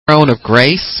Throne of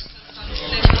grace.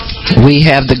 We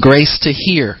have the grace to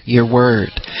hear your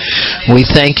word. We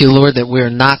thank you, Lord, that we're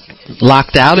not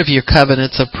locked out of your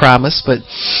covenants of promise, but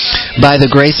by the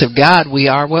grace of God, we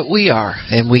are what we are,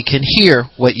 and we can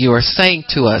hear what you are saying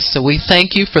to us. So we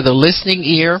thank you for the listening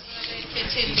ear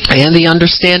and the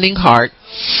understanding heart,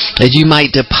 that you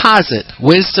might deposit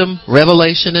wisdom,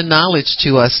 revelation, and knowledge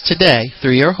to us today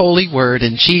through your holy word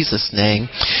in Jesus' name.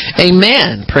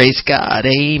 Amen. Praise God.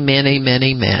 Amen, amen,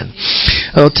 amen.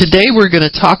 Oh, today we're going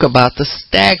to talk about the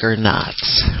Stagger-Nots.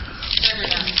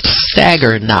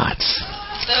 Stagger-Nots.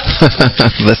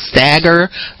 The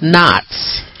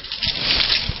Stagger-Nots.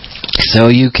 So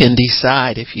you can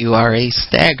decide if you are a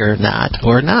stagger-knot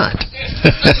or not.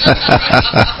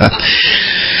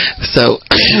 So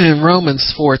in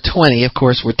Romans 4:20, of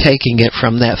course, we're taking it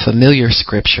from that familiar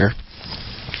scripture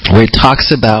where it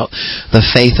talks about the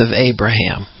faith of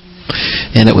Abraham.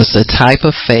 And it was the type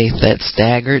of faith that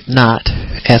staggered not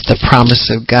at the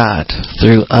promise of God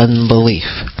through unbelief.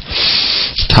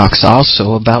 Talks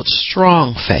also about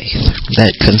strong faith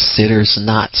that considers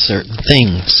not certain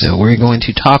things. So we're going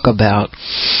to talk about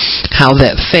how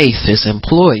that faith is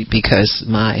employed, because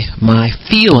my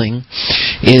feeling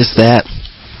is that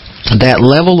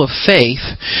level of faith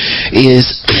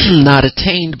is not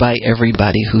attained by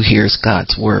everybody who hears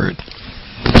God's word.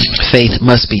 Faith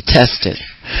must be tested.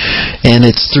 And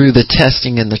it's through the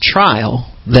testing and the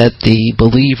trial that the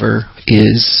believer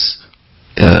is,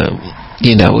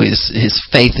 his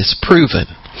faith is proven.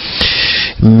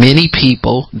 Many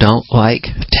people don't like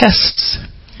tests.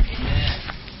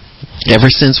 Ever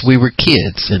since we were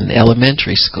kids in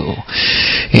elementary school,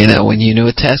 when you knew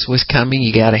a test was coming,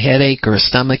 you got a headache or a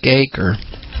stomach ache or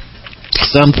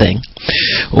something,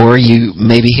 or you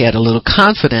maybe had a little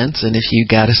confidence, and if you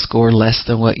got a score less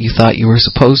than what you thought you were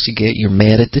supposed to get, you're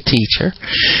mad at the teacher,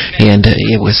 and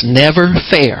it was never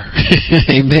fair.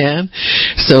 Amen.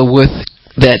 So with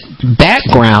that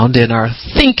background in our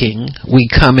thinking, we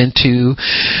come into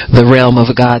the realm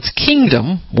of God's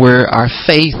kingdom where our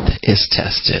faith is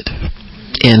tested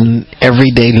in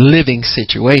everyday living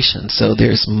situations. So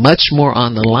there's much more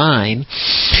on the line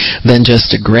than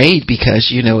just a grade, because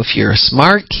if you're a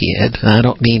smart kid, and I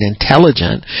don't mean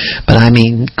intelligent, but I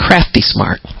mean crafty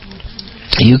smart,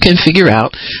 you can figure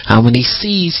out how many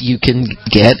C's you can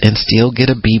get and still get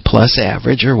a B plus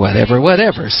average or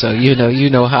whatever. So you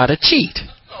know how to cheat.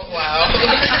 Oh, wow.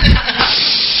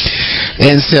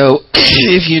 And so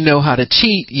if you know how to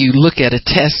cheat, you look at a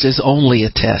test as only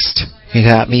a test. You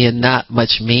got me? And not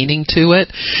much meaning to it,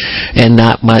 and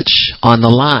not much on the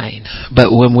line.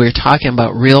 But when we're talking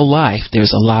about real life,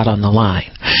 there's a lot on the line.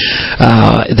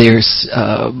 There's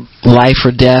life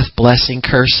or death, blessing,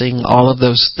 cursing. All of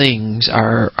those things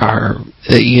are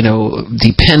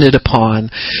dependent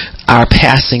upon our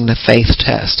passing the faith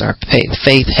test, our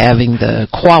faith having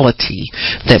the quality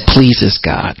that pleases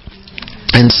God.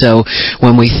 And so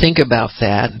when we think about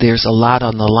that, there's a lot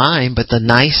on the line, but the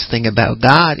nice thing about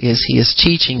God is He is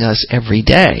teaching us every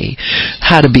day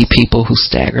how to be people who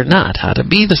stagger not, how to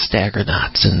be the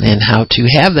stagger-nots, and how to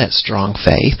have that strong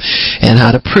faith, and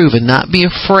how to prove and not be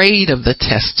afraid of the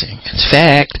testing. In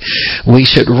fact, we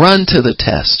should run to the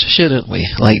test, shouldn't we?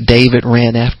 Like David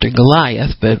ran after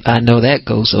Goliath, but I know that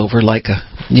goes over like a,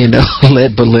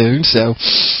 lead balloon, so...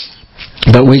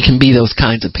 But we can be those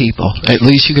kinds of people. At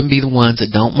least you can be the ones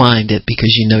that don't mind it, because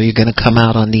you're going to come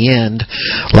out on the end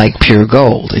like pure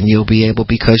gold. And you'll be able,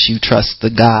 because you trust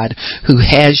the God who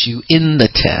has you in the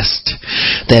test,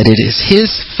 that it is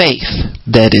His faith,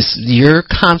 that is your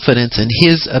confidence in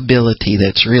His ability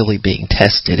that's really being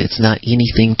tested. It's not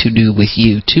anything to do with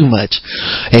you too much,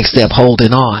 except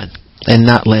holding on and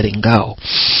not letting go.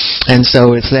 And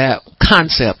so it's that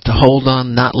concept to hold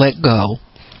on, not let go,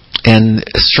 and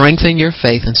strengthen your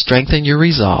faith and strengthen your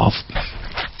resolve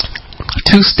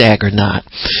to stagger not,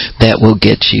 that will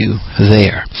get you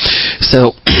there.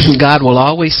 So God will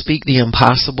always speak the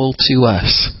impossible to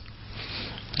us,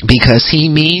 because He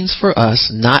means for us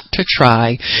not to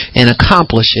try and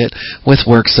accomplish it with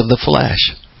works of the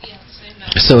flesh.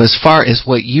 So as far as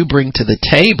what you bring to the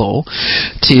table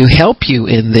to help you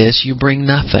in this, you bring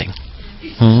nothing.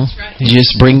 You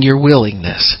just bring your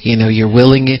willingness, your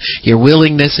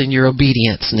willingness and your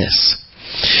obedience-ness.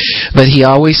 But He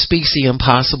always speaks the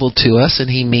impossible to us, and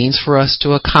He means for us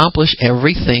to accomplish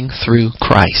everything through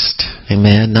Christ.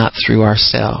 Amen. Not through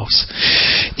ourselves.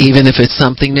 Even if it's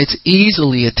something that's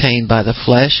easily attained by the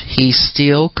flesh, He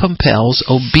still compels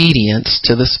obedience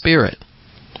to the Spirit.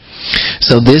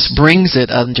 So this brings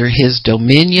it under His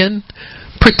dominion,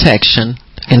 protection,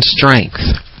 and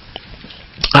strength.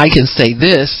 I can say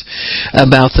this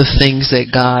about the things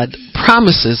that God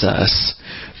promises us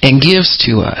and gives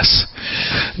to us.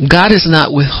 God is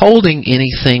not withholding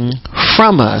anything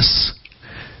from us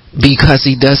because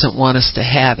He doesn't want us to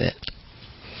have it.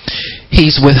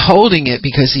 He's withholding it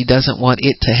because He doesn't want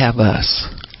it to have us.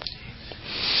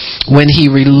 When He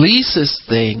releases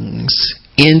things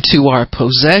into our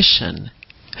possession,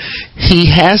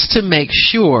 He has to make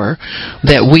sure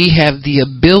that we have the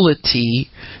ability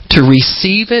to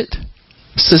receive it,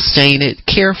 sustain it,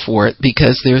 care for it,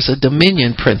 because there's a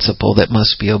dominion principle that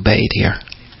must be obeyed here.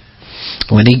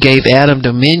 When He gave Adam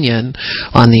dominion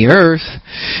on the earth,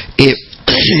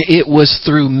 it was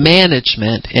through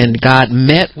management, and God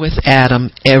met with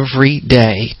Adam every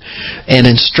day and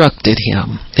instructed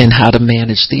him in how to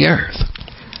manage the earth.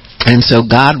 And so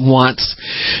God wants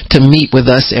to meet with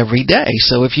us every day.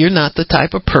 So if you're not the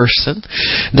type of person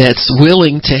that's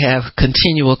willing to have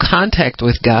continual contact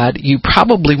with God, you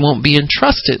probably won't be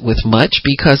entrusted with much,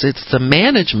 because it's the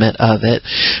management of it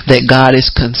that God is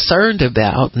concerned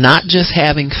about, not just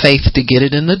having faith to get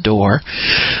it in the door,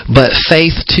 but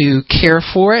faith to care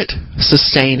for it,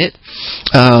 sustain it,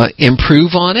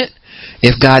 improve on it.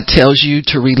 If God tells you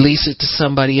to release it to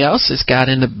somebody else, it's got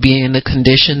to be in the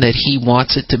condition that He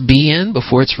wants it to be in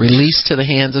before it's released to the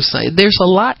hands of somebody. There's a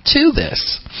lot to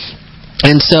this.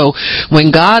 And so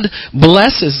when God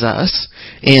blesses us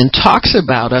and talks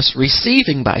about us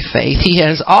receiving by faith, He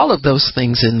has all of those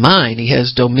things in mind. He has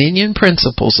dominion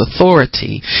principles,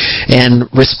 authority, and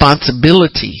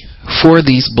responsibility for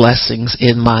these blessings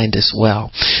in mind as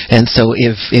well. And so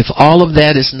if all of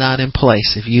that is not in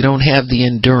place, if you don't have the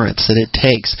endurance that it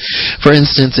takes, for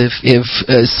instance,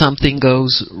 if something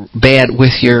goes bad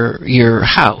with your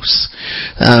house,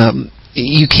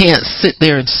 you can't sit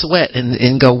there and sweat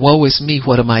and go, woe is me,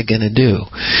 what am I going to do?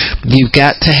 You've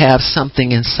got to have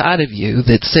something inside of you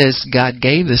that says, God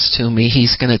gave this to me,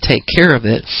 He's going to take care of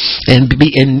it, and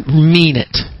mean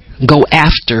it. Go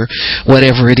after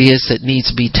whatever it is that needs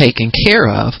to be taken care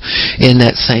of in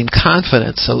that same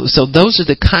confidence. So those are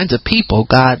the kinds of people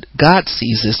God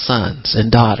sees His sons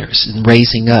and daughters and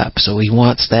raising up. So He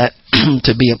wants that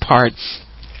to be a part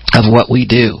of what we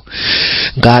do.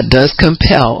 God does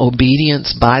compel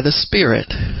obedience by the Spirit,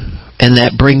 and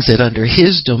that brings it under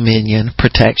His dominion,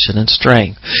 protection, and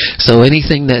strength. So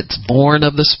anything that's born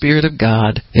of the Spirit of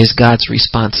God is God's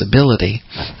responsibility.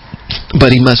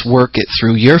 But He must work it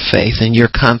through your faith and your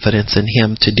confidence in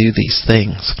Him to do these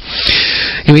things.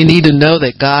 And we need to know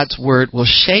that God's Word will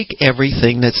shake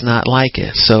everything that's not like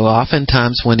it. So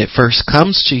oftentimes when it first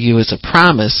comes to you as a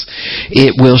promise,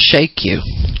 it will shake you.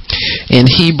 In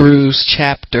Hebrews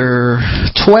chapter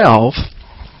 12,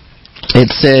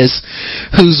 it says,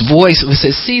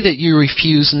 see that you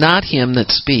refuse not Him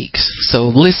that speaks. So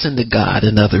listen to God,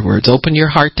 in other words. Open your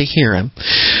heart to hear Him.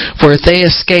 For if they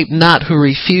escape not who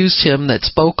refused Him that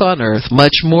spoke on earth,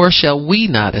 much more shall we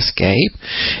not escape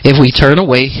if we turn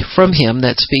away from Him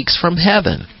that speaks from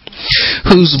heaven.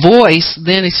 Whose voice,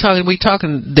 then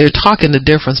they're talking the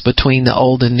difference between the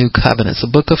old and new covenants.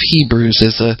 The book of Hebrews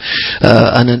is a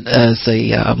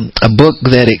book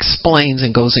that explains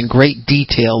and goes in great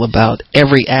detail about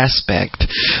every aspect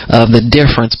of the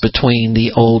difference between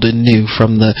the old and new,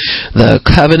 from the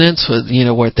covenants,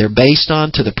 what they're based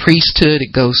on, to the priesthood.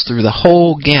 It goes through the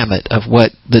whole gamut of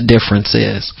what the difference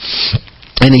is.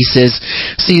 And he says,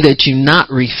 see that you not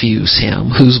refuse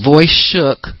Him, whose voice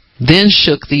then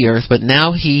shook the earth, but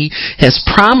now He has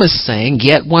promised, saying,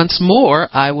 yet once more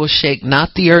I will shake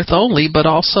not the earth only, but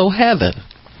also heaven.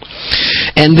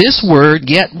 And this word,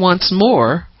 yet once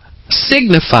more,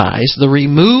 signifies the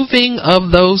removing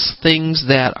of those things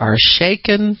that are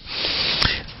shaken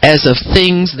as of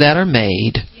things that are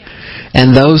made,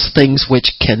 and those things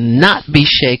which cannot be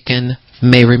shaken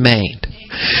may remain.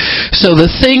 So the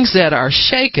things that are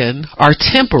shaken are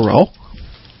temporal,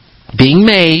 being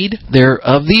made. They're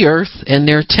of the earth, and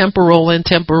they're temporal and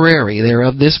temporary. They're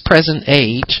of this present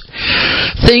age.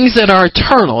 Things that are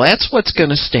eternal, that's what's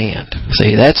going to stand.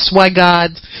 See, that's why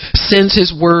God sends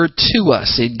His Word to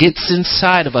us. It gets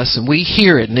inside of us, and we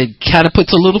hear it, and it kind of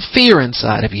puts a little fear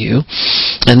inside of you.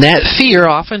 And that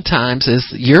fear oftentimes is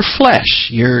your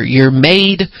flesh, your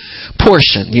made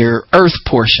portion, your earth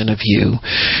portion of you,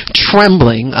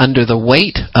 trembling under the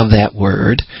weight of that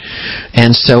Word.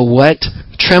 And so what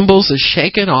trembles is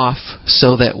shaken off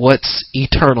so that what's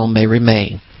eternal may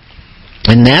remain.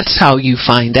 And that's how you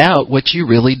find out what you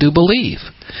really do believe.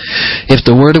 If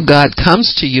the Word of God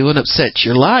comes to you and upsets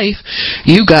your life,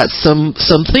 you got some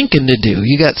thinking to do.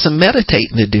 You got some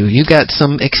meditating to do. You got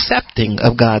some accepting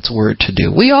of God's Word to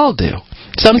do. We all do.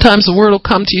 Sometimes the word will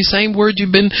come to you, same word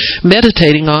you've been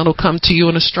meditating on will come to you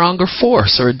in a stronger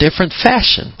force or a different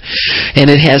fashion. And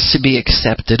it has to be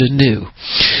accepted anew.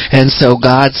 And so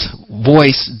God's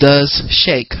voice does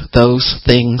shake those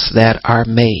things that are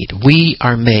made. We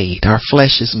are made. Our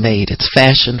flesh is made. It's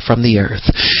fashioned from the earth.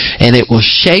 And it will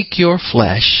shake your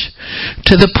flesh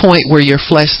to the point where your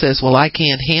flesh says, well, I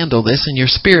can't handle this. And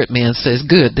your spirit man says,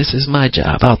 good, this is my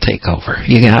job. I'll take over.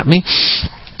 You got me?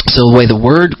 So the way the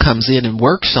word comes in and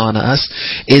works on us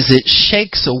is it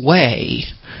shakes away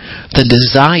the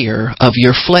desire of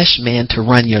your flesh man to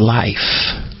run your life.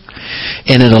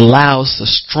 And it allows the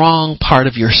strong part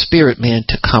of your spirit man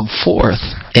to come forth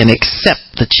and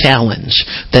accept the challenge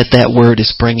that that word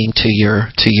is bringing to your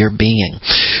being.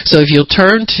 So if you'll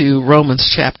turn to Romans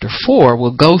chapter 4,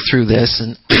 we'll go through this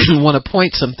and want to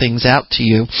point some things out to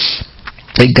you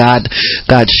that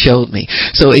God showed me.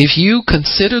 So if you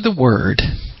consider the word,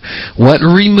 what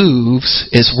removes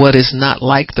is what is not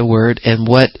like the word, and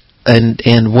what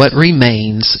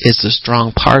remains is the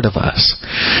strong part of us.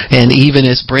 And even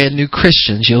as brand new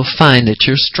Christians, you'll find that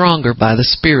you're stronger by the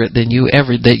Spirit than your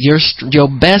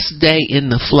best day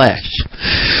in the flesh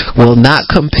will not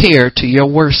compare to your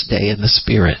worst day in the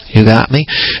Spirit. You got me?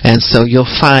 And so you'll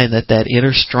find that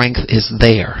inner strength is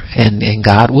there, and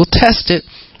God will test it.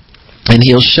 And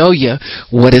He'll show you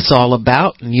what it's all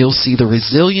about, and you'll see the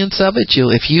resilience of it.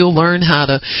 If you'll learn how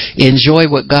to enjoy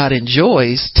what God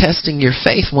enjoys, testing your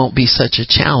faith won't be such a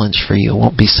challenge for you. It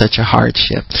won't be such a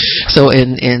hardship. So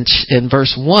in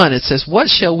verse 1, it says, what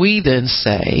shall we then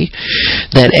say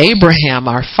that Abraham,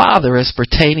 our father, as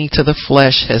pertaining to the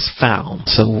flesh, has found?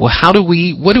 So what do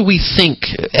we think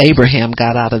Abraham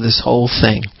got out of this whole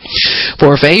thing?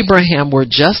 For if Abraham were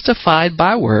justified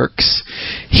by works,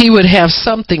 he would have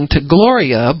something to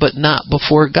glory of, but not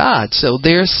before God. So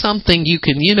there's something you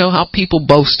know how people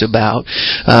boast about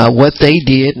what they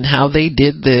did and how they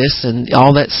did this and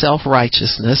all that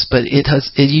self-righteousness, but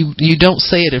you don't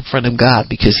say it in front of God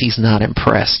because He's not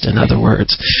impressed, in other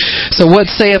words. So what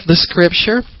saith the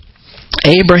Scripture?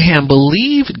 Abraham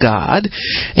believed God,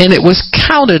 and it was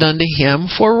counted unto him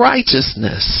for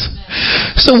righteousness.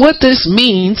 So what this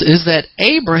means is that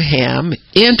Abraham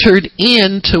entered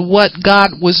into what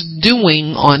God was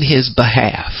doing on his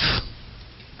behalf.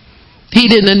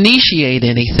 He didn't initiate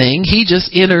anything. He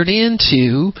just entered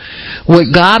into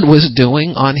what God was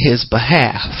doing on his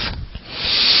behalf.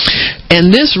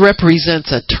 And this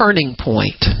represents a turning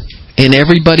point in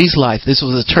everybody's life. This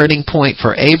was a turning point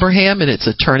for Abraham, and it's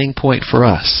a turning point for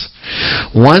us.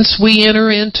 Once we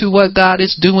enter into what God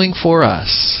is doing for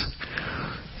us,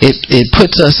 it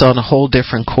puts us on a whole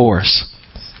different course.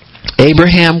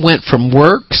 Abraham went from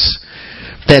works,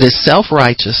 that is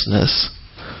self-righteousness,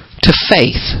 to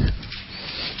faith,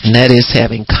 and that is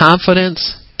having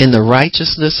confidence in the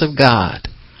righteousness of God.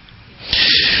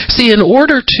 See, in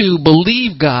order to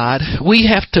believe God, we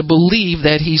have to believe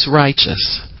that He's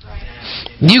righteous.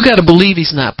 You got to believe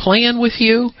He's not playing with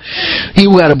you.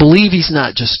 You got to believe He's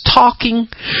not just talking.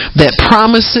 That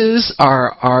promises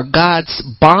are God's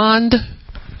bond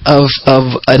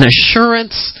of an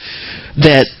assurance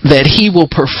that He will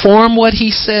perform what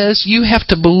He says. You have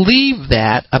to believe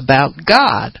that about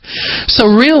God. So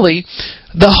really,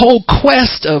 the whole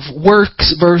quest of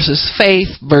works versus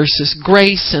faith versus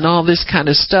grace and all this kind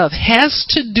of stuff has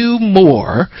to do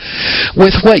more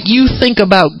with what you think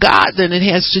about God than it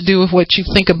has to do with what you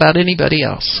think about anybody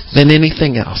else, than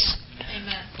anything else.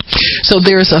 Amen. So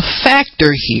there's a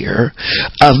factor here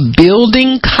of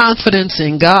building confidence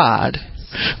in God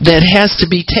that has to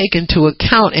be taken into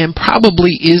account, and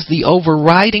probably is the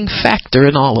overriding factor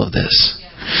in all of this.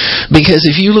 Because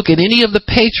if you look at any of the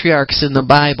patriarchs in the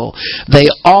Bible, they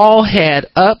all had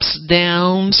ups,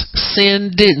 downs, sin,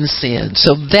 didn't sin.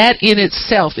 So that in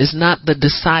itself is not the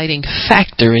deciding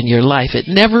factor in your life. It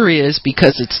never is,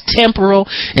 because it's temporal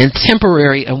and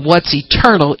temporary, and what's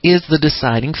eternal is the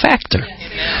deciding factor.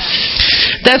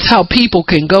 That's how people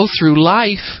can go through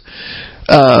life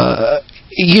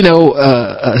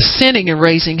sinning and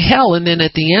raising hell, and then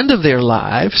at the end of their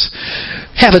lives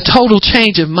have a total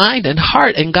change of mind and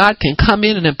heart, and God can come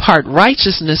in and impart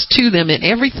righteousness to them, and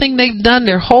everything they've done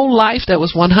their whole life that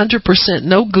was 100%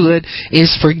 no good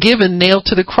is forgiven, nailed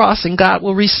to the cross, and God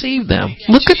will receive them.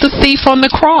 Look at the thief on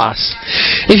the cross.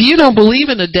 If you don't believe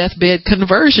in a deathbed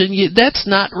conversion, that's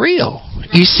not real.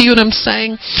 You see what I'm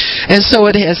saying? And so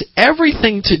it has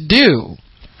everything to do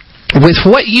with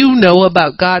what you know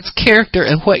about God's character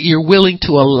and what you're willing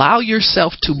to allow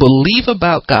yourself to believe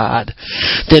about God,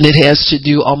 than it has to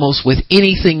do almost with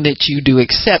anything that you do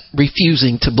except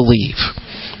refusing to believe.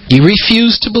 You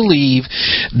refuse to believe,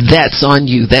 that's on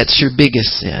you. That's your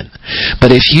biggest sin.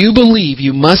 But if you believe,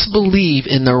 you must believe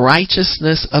in the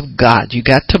righteousness of God. You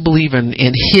got to believe in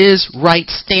His right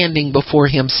standing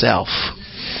before Himself.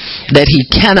 That He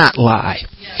cannot lie.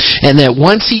 And that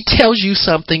once He tells you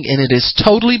something and it is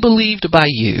totally believed by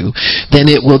you,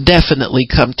 then it will definitely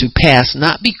come to pass,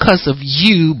 not because of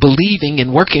you believing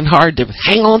and working hard to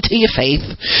hang on to your faith,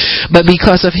 but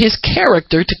because of His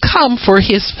character to come for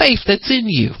His faith that's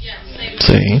in you.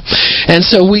 See? And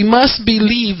so we must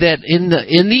believe that in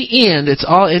the end, it's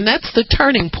all, and that's the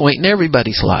turning point in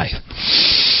everybody's life.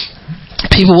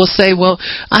 People will say, well,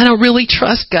 I don't really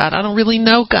trust God. I don't really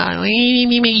know God.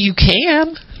 You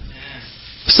can.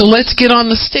 So let's get on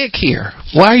the stick here.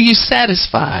 Why are you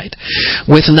satisfied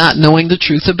with not knowing the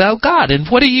truth about God? And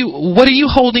what are you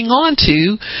holding on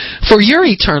to for your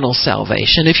eternal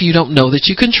salvation if you don't know that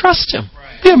you can trust Him?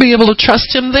 You'll be able to trust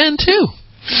Him then too.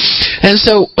 And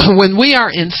so when we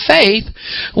are in faith,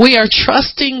 we are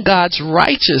trusting God's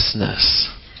righteousness.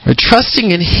 We're trusting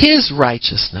in His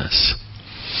righteousness.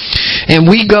 And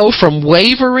we go from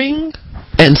wavering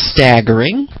and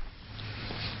staggering,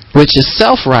 which is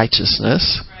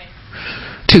self-righteousness,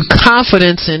 to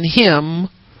confidence in Him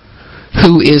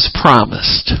who is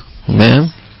promised.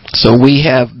 Amen? So we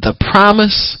have the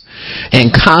promise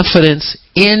and confidence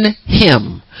in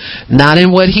Him. Not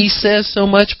in what He says so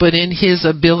much, but in His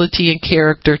ability and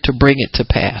character to bring it to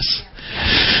pass.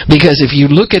 Because if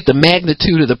you look at the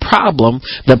magnitude of the problem,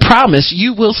 the promise,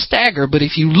 you will stagger. But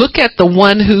if you look at the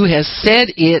one who has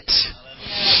said it,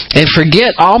 and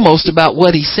forget almost about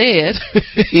what He said,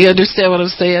 you understand what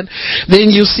I'm saying?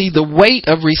 Then you'll see the weight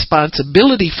of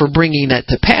responsibility for bringing that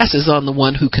to pass is on the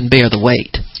one who can bear the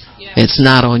weight. It's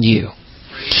not on you.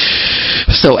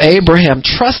 So Abraham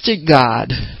trusted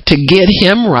God to get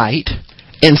him right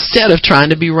instead of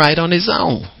trying to be right on his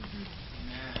own.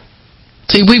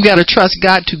 See, we've got to trust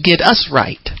God to get us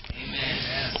right.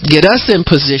 Get us in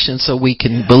position so we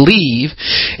can believe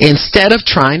instead of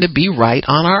trying to be right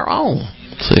on our own.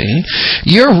 See?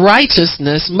 Your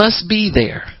righteousness must be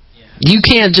there. You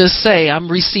can't just say,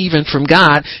 I'm receiving from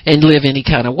God and live any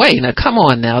kind of way. Now, come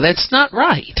on now. That's not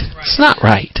right. It's not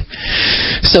right.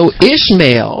 So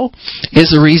Ishmael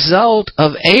is a result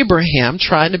of Abraham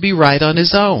trying to be right on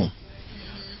his own.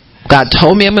 God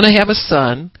told me I'm going to have a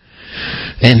son.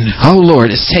 And, oh Lord,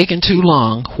 it's taken too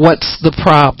long. What's the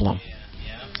problem?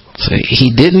 So he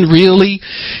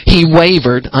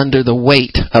wavered under the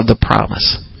weight of the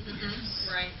promise.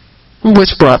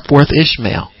 Which brought forth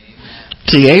Ishmael.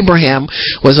 See, Abraham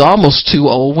was almost too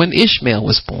old when Ishmael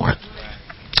was born.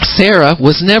 Sarah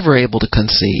was never able to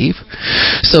conceive.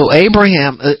 So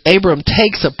Abram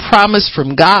takes a promise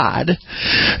from God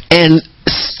and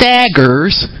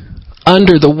staggers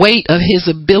under the weight of his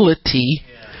ability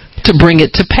to bring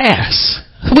it to pass.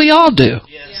 We all do.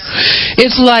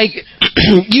 It's like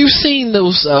you've seen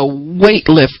those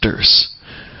weightlifters,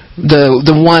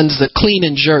 the ones that clean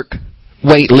and jerk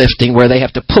weightlifting, where they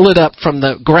have to pull it up from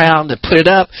the ground and put it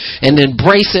up and then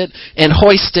brace it and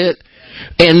hoist it.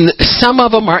 And some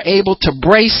of them are able to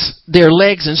brace their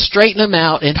legs and straighten them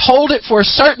out and hold it for a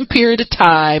certain period of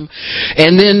time,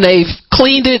 and then they've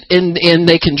cleaned it and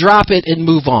they can drop it and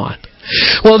move on.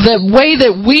 Well, the way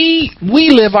that we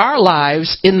live our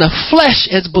lives in the flesh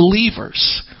as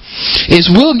believers is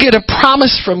we'll get a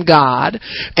promise from God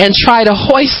and try to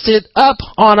hoist it up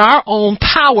on our own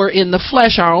power in the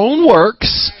flesh, our own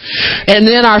works, and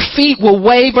then our feet will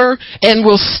waver and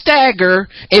we'll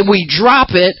stagger and we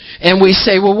drop it and we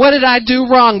say, well, what did I do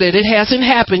wrong that it hasn't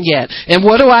happened yet? And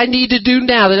what do I need to do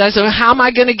now? How am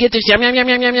I going to get this?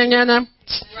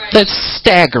 That's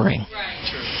staggering.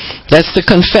 That's the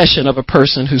confession of a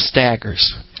person who staggers.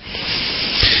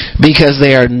 Because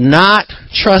they are not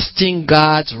trusting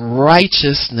God's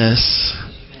righteousness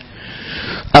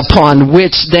upon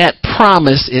which that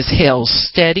promise is held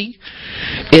steady.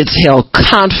 It's held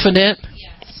confident.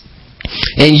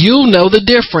 And you'll know the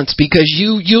difference because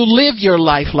you'll live your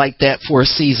life like that for a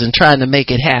season trying to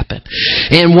make it happen.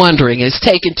 And wondering, it's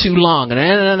taking too long.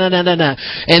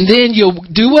 And then you'll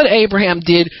do what Abraham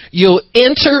did. You'll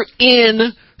enter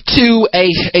in to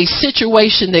a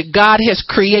situation that God has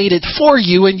created for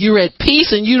you, and you're at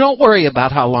peace and you don't worry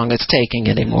about how long it's taking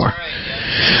anymore.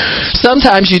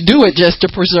 Sometimes you do it just to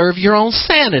preserve your own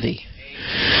sanity.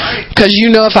 Because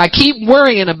if I keep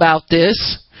worrying about this,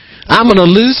 I'm going to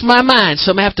lose my mind.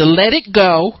 So I'm going to have to let it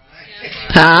go.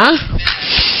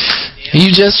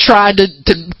 You just tried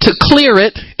to clear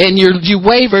it, and you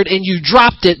wavered and you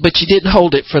dropped it, but you didn't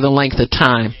hold it for the length of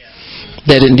time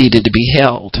that it needed to be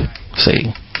held.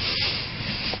 See?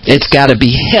 It's got to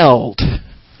be held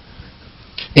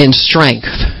in strength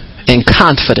and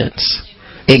confidence.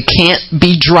 It can't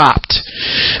be dropped,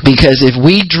 because if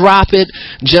we drop it,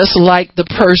 just like the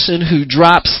person who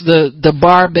drops the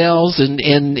barbells and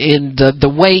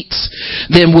the weights,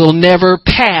 then we'll never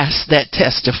pass that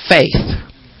test of faith.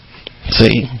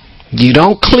 See, you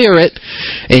don't clear it,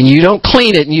 and you don't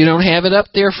clean it, and you don't have it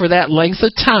up there for that length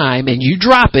of time, and you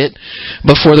drop it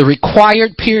before the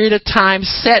required period of time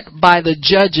set by the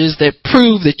judges that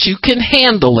prove that you can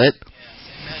handle it,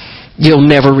 you'll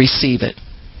never receive it.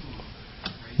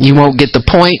 You won't get the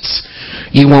points.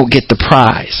 You won't get the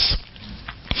prize.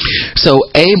 So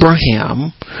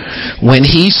Abraham, when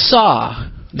he saw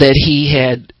that he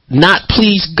had not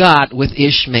pleased God with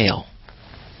Ishmael.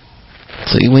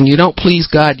 See, when you don't please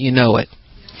God, you know it.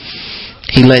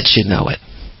 He lets you know it.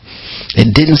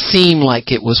 It didn't seem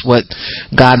like it was what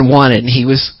God wanted, and he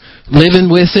was living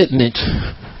with it,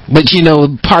 but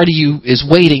part of you is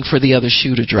waiting for the other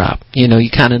shoe to drop. You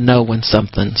kind of know when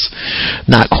something's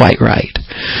not quite right.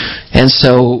 And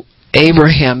so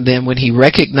Abraham then, when he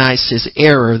recognized his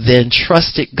error, then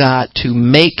trusted God to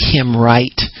make him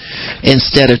right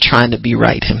instead of trying to be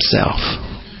right himself.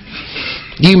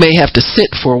 You may have to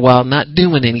sit for a while not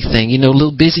doing anything.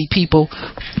 Little busy people,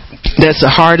 that's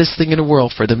the hardest thing in the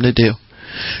world for them to do.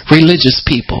 Religious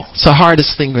people, it's the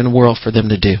hardest thing in the world for them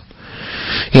to do.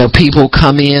 People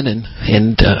come in and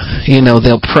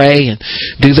they'll pray and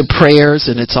do the prayers,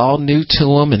 and it's all new to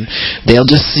them, and they'll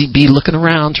just be looking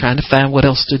around trying to find what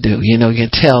else to do. You can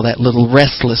tell that little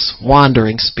restless,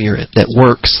 wandering spirit, that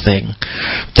works thing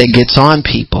that gets on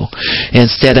people.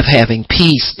 Instead of having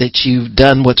peace that you've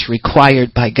done what's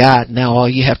required by God, now all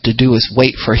you have to do is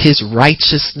wait for His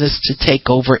righteousness to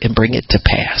take over and bring it to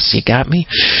pass. You got me?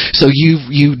 So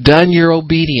you've done your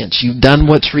obedience. You've done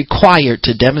what's required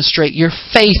to demonstrate your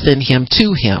faith in Him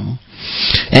to Him.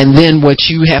 And then what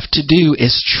you have to do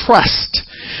is trust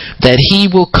that He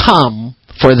will come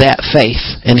for that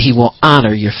faith, and He will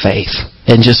honor your faith,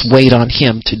 and just wait on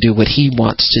Him to do what He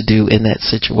wants to do in that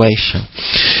situation.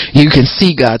 You can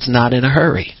see God's not in a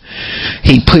hurry.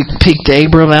 He picked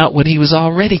Abram out when he was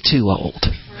already too old,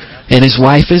 and his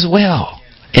wife as well,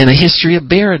 and a history of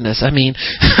barrenness.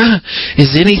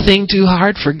 Is anything too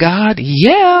hard for God?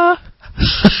 Yeah.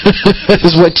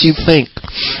 Is what you think.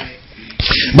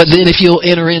 But then if you'll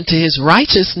enter into His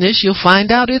righteousness, you'll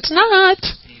find out it's not.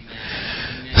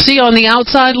 See, on the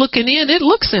outside looking in, it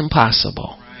looks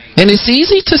impossible. And it's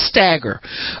easy to stagger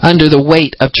under the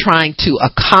weight of trying to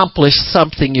accomplish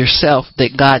something yourself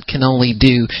that God can only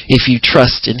do if you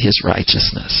trust in His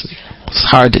righteousness. It's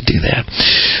hard to do that.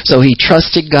 So he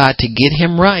trusted God to get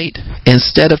him right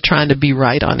instead of trying to be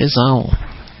right on his own.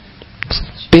 It's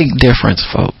a big difference,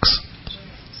 folks.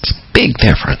 It's a big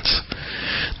difference.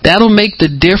 That'll make the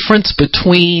difference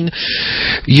between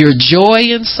your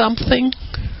joy in something,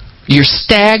 you're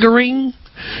staggering,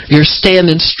 you're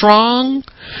standing strong,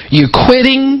 you're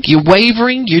quitting, you're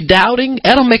wavering, you're doubting.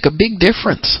 That'll make a big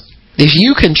difference. If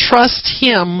you can trust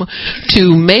Him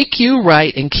to make you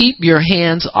right and keep your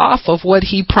hands off of what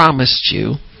He promised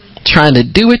you, trying to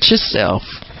do it yourself,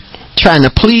 trying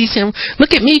to please Him.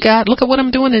 Look at me, God. Look at what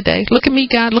I'm doing today. Look at me,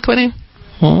 God. Look what I'm...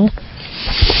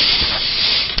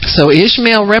 So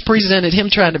Ishmael represented him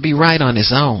trying to be right on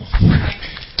his own.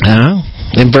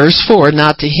 In verse 4,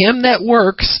 now to him that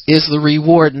works is the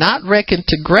reward not reckoned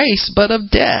to grace, but of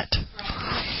debt.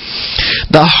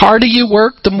 The harder you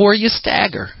work, the more you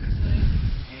stagger.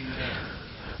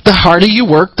 The harder you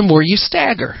work, the more you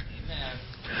stagger.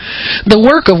 The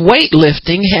work of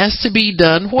weightlifting has to be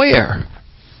done where?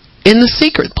 In the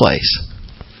secret place.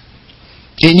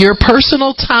 In your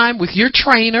personal time with your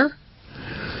trainer.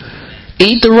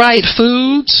 Eat the right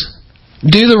foods.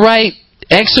 Do the right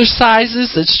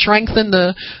exercises that strengthen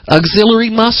the auxiliary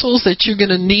muscles that you're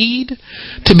going to need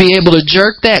to be able to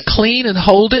jerk that clean and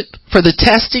hold it for the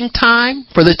testing time,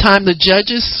 for the time the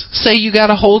judges say you got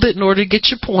to hold it in order to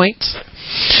get your points.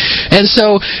 And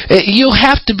so you'll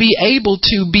have to be able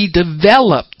to be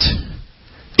developed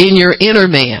in your inner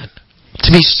man,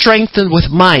 to be strengthened with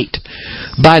might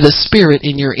by the Spirit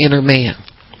in your inner man.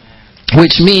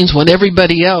 Which means when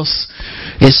everybody else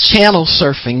is channel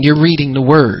surfing, you're reading the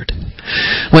Word.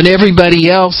 When everybody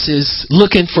else is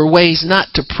looking for ways not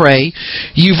to pray,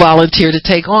 you volunteer to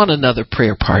take on another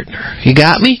prayer partner. You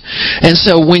got me? And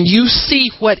so when you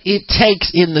see what it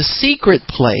takes in the secret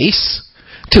place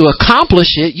to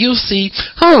accomplish it, you'll see,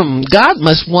 God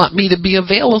must want me to be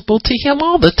available to Him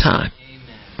all the time.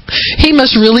 He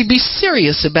must really be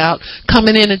serious about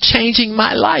coming in and changing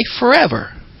my life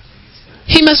forever.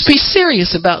 He must be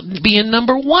serious about being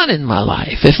number one in my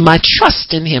life if my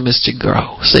trust in him is to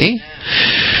grow. See,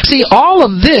 all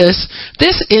of this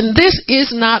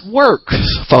is not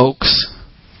works, folks.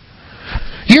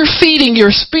 You're feeding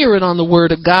your spirit on the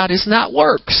Word of God is not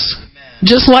works.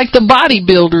 Just like the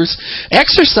bodybuilder's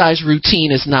exercise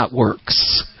routine is not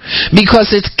works.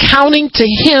 Because it's counting to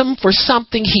him for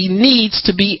something he needs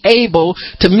to be able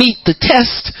to meet the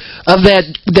test of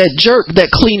that jerk, that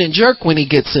clean and jerk when he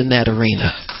gets in that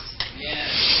arena.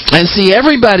 And see,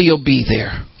 everybody will be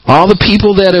there. All the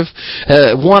people that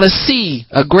want to see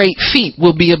a great feat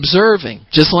will be observing.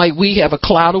 Just like we have a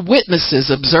cloud of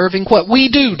witnesses observing what we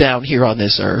do down here on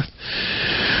this earth.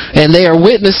 And they are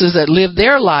witnesses that live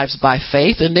their lives by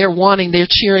faith, and they're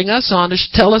cheering us on to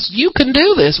tell us, you can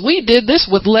do this. We did this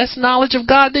with less knowledge of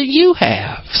God than you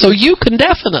have. So you can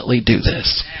definitely do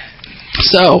this.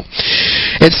 So,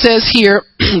 it says here,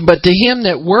 but to him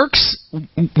that works,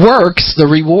 the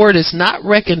reward is not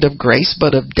reckoned of grace,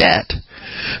 but of debt.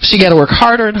 So you got to work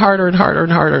harder and harder and harder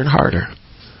and harder and harder.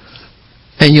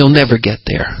 And you'll never get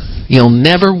there. You'll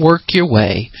never work your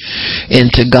way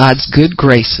into God's good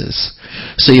graces.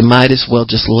 So you might as well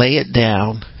just lay it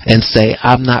down and say,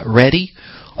 I'm not ready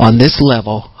on this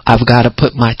level. I've got to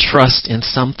put my trust in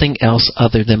something else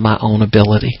other than my own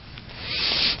ability.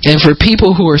 And for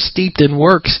people who are steeped in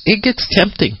works, it gets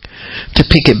tempting to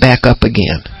pick it back up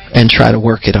again and try to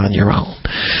work it on your own.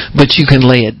 But you can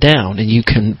lay it down and you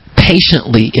can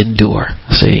patiently endure,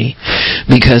 see?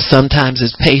 Because sometimes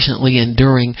it's patiently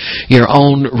enduring your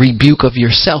own rebuke of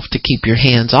yourself to keep your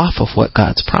hands off of what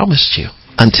God's promised you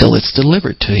until it's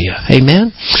delivered to you.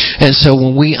 Amen? And so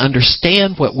when we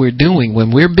understand what we're doing, when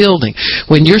we're building,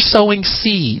 when you're sowing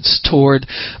seeds toward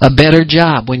a better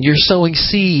job, when you're sowing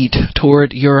seed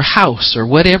toward your house or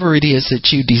whatever it is that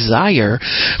you desire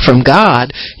from God,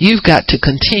 you've got to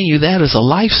continue that as a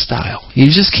lifestyle. You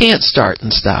just can't start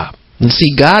and stop. And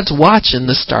see, God's watching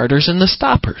the starters and the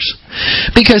stoppers.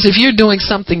 Because if you're doing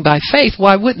something by faith,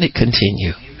 why wouldn't it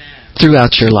continue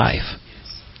throughout your life?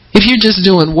 If you're just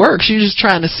doing works, you're just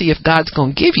trying to see if God's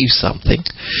going to give you something.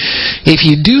 If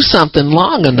you do something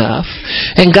long enough,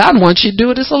 and God wants you to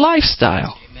do it as a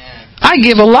lifestyle. I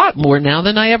give a lot more now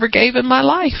than I ever gave in my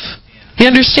life. You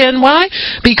understand why?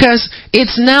 Because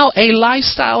it's now a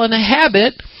lifestyle and a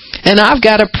habit, and I've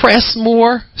got to press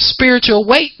more spiritual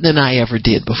weight than I ever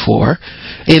did before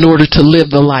in order to live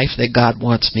the life that God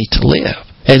wants me to live.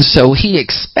 And so He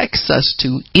expects us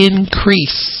to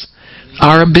increase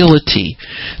our ability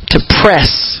to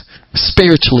press,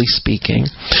 spiritually speaking,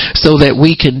 so that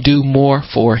we can do more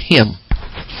for Him.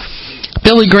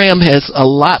 Billy Graham has a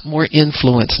lot more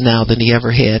influence now than he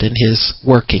ever had in his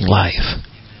working life.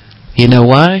 You know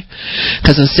why?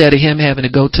 Because instead of him having to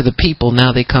go to the people,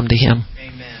 now they come to him.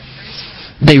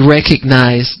 They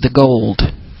recognize the gold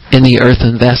in the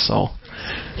earthen vessel.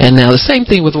 And now the same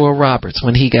thing with Will Roberts.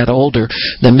 When he got older,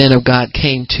 the men of God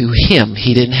came to him.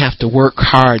 He didn't have to work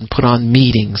hard and put on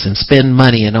meetings and spend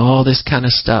money and all this kind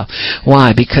of stuff.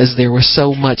 Why? Because there was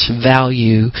so much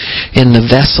value in the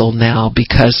vessel now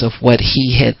because of what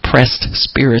he had pressed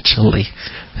spiritually.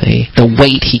 The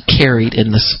weight he carried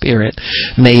in the spirit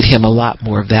made him a lot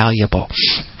more valuable.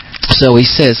 So he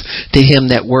says, to him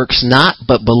that works not,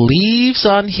 but believes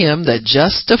on him that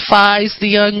justifies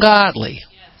the ungodly.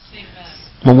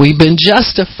 When we've been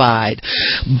justified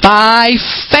by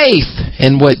faith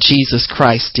in what Jesus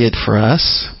Christ did for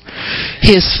us,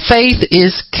 His faith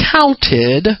is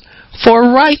counted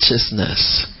for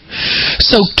righteousness.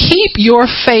 So keep your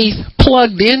faith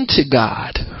plugged into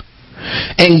God,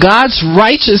 and God's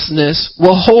righteousness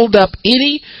will hold up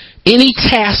any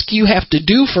task you have to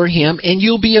do for Him, and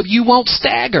you won't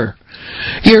stagger.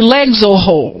 Your legs will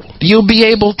hold. You'll be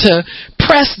able to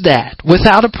press that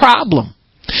without a problem.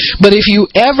 But if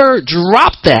you ever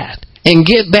drop that and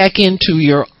get back into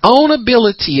your own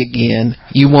ability again,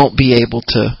 you won't be able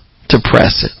to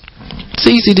press it. It's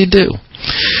easy to do.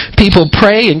 People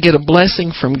pray and get a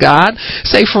blessing from God.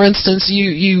 Say, for instance,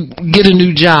 you get a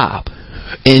new job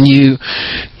and you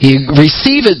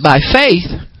receive it by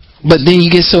faith, but then you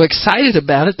get so excited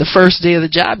about it, the first day of the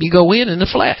job, you go in the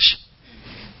flesh.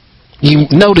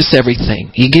 You notice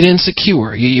everything. You get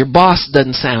insecure. Your boss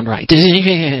doesn't sound right.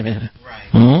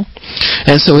 Mm-hmm.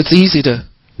 And so it's easy to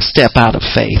step out of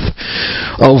faith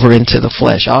over into the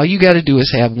flesh. All you got to do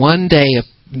is have one day,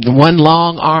 one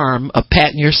long arm of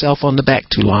patting yourself on the back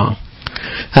too long.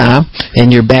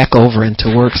 And you're back over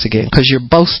into works again because you're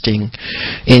boasting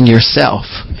in yourself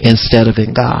instead of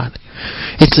in God.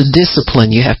 It's a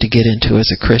discipline you have to get into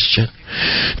as a Christian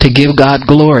to give God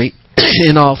glory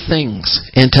in all things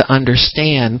and to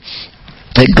understand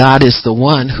That God is the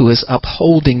one who is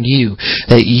upholding you.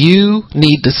 That you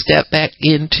need to step back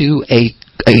into a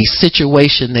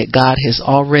situation that God has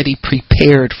already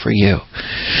prepared for you.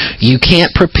 You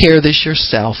can't prepare this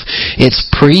yourself. It's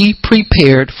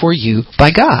pre-prepared for you by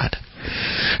God.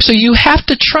 So you have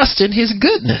to trust in His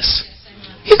goodness.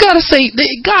 You got to say,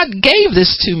 God gave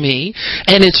this to me,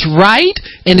 and it's right,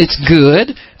 and it's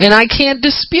good, and I can't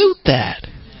dispute that.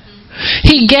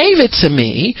 He gave it to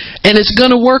me, and it's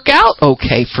going to work out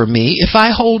okay for me if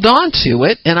I hold on to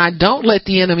it and I don't let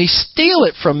the enemy steal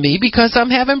it from me because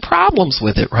I'm having problems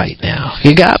with it right now.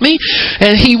 You got me?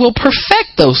 And He will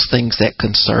perfect those things that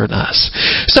concern us.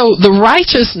 So the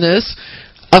righteousness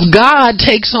of God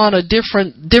takes on a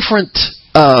different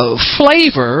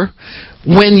flavor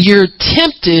when you're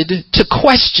tempted to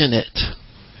question it.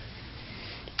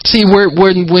 See,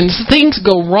 when things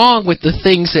go wrong with the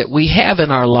things that we have in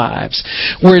our lives,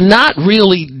 we're not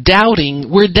really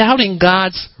doubting, we're doubting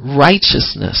God's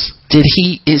righteousness.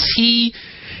 If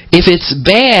it's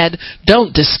bad,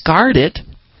 don't discard it.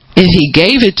 If He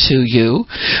gave it to you,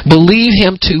 believe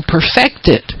Him to perfect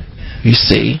it. You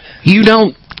see, you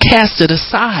don't cast it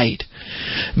aside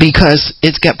because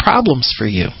it's got problems for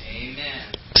you.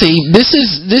 See, this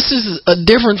is a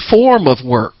different form of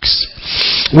works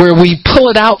where we pull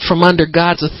it out from under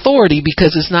God's authority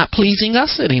because it's not pleasing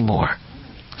us anymore.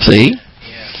 See?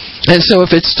 And so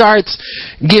if it starts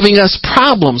giving us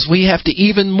problems, we have to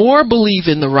even more believe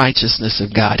in the righteousness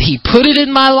of God. He put it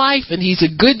in my life, and He's a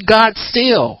good God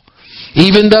still.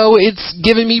 Even though it's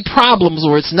giving me problems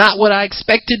or it's not what I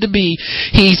expected to be,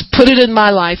 He's put it in my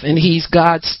life and He's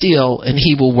God still, and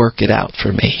He will work it out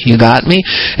for me. You got me?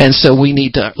 And so we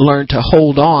need to learn to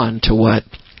hold on to what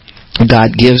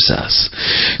God gives us.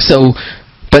 So,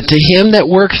 but to him that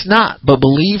works not, but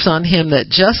believes on Him that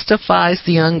justifies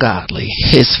the ungodly,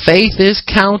 his faith is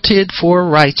counted for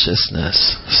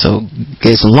righteousness. So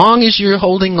as long as you're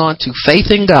holding on to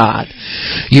faith in God,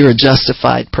 you're a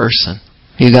justified person.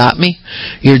 You got me?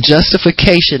 Your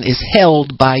justification is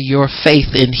held by your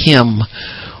faith in Him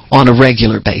on a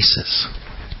regular basis.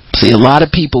 See, a lot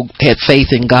of people had faith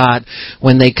in God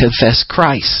when they confessed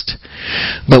Christ.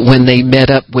 But when they met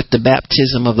up with the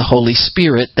baptism of the Holy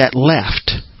Spirit, that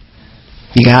left.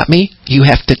 You got me? You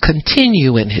have to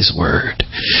continue in His Word.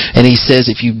 And He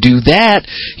says, if you do that,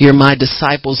 you're my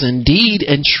disciples indeed,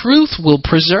 and truth will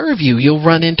preserve you. You'll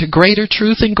run into greater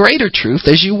truth and greater truth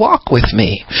as you walk with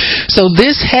me. So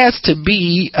this has to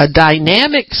be a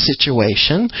dynamic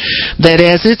situation that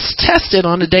as it's tested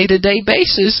on a day-to-day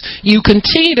basis, you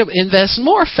continue to invest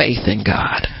more faith in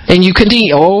God. And you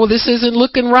continue, this isn't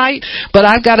looking right, but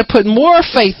I've got to put more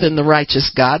faith in the righteous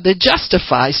God that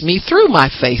justifies me through my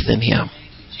faith in Him.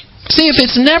 See, if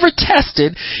it's never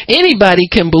tested, anybody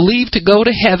can believe to go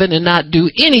to heaven and not do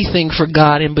anything for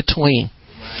God in between.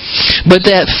 But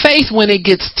that faith, when it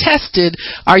gets tested,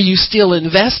 are you still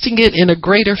investing it in a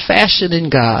greater fashion in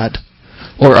God,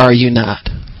 or are you not?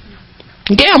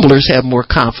 Gamblers have more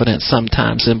confidence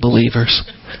sometimes than believers.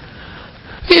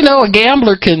 You know, a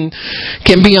gambler can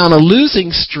be on a losing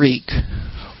streak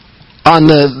on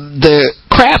the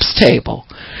craps table,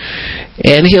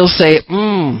 and he'll say,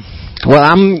 well,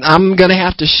 I'm going to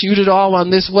have to shoot it all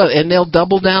on this one, and they'll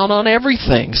double down on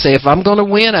everything. Say, if I'm going to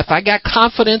win, if I got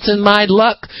confidence in my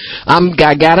luck,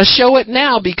 I got to show it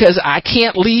now because I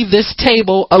can't leave this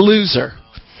table a loser.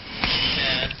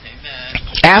 Amen.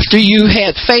 After you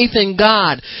had faith in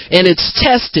God and it's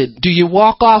tested, do you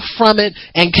walk off from it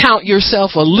and count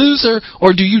yourself a loser,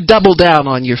 or do you double down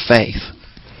on your faith?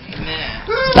 Amen.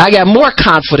 I got more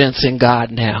confidence in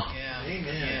God now.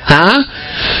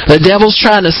 The devil's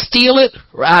trying to steal it.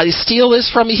 Steal this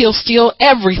from me. He'll steal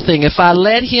everything if I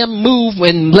let him move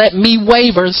and let me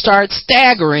waver and start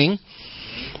staggering.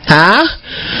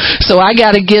 So I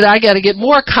got to get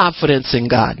more confidence in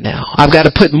God now. I've got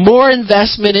to put more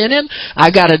investment in Him.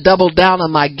 I got to double down on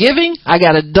my giving. I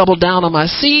got to double down on my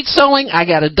seed sowing. I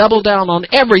got to double down on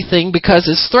everything because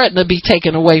it's threatening to be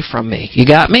taken away from me. You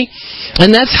got me?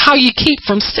 And that's how you keep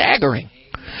from staggering.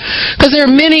 Because there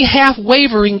are many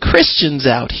half-wavering Christians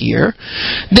out here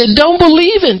that don't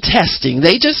believe in testing.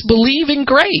 They just believe in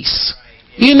grace.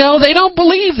 You know, they don't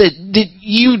believe that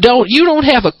you don't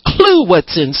have a clue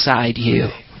what's inside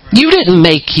you. You didn't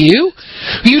make you.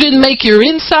 You didn't make your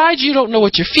inside. You don't know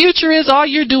what your future is. All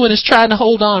you're doing is trying to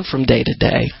hold on from day to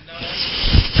day.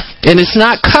 And it's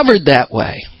not covered that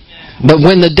way. But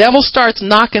when the devil starts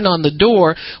knocking on the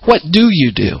door, what do?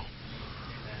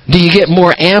 Do you get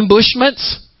more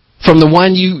ambushments from the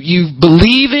one you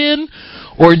believe in,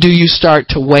 or do you start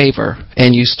to waver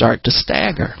and you start to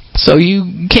stagger? So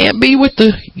you can't be with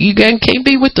the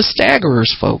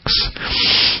staggerers, folks.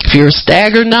 If you're a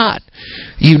stagger-not,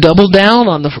 you double down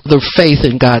on the faith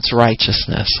in God's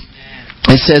righteousness.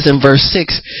 It says in verse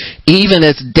 6, even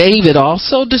as David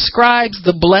also describes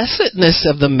the blessedness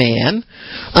of the man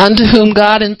unto whom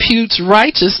God imputes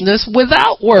righteousness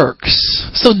without works.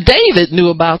 So David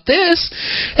knew about this,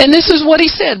 and this is what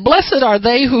he said, blessed are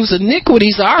they whose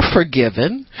iniquities are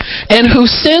forgiven and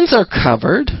whose sins are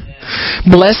covered.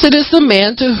 Blessed is the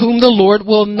man to whom the Lord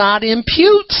will not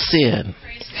impute sin.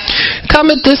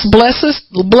 Cometh this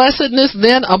blessedness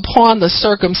then upon the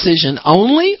circumcision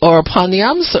only, or upon the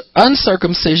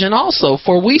uncircumcision also?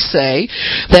 For we say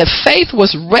that faith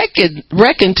was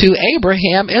reckoned to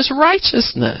Abraham as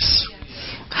righteousness.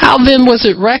 How then was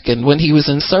it reckoned? When he was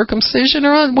in circumcision,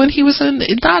 or when he was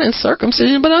not in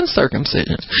circumcision but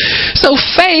uncircumcision? So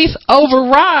faith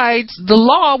overrides the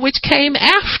law which came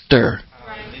after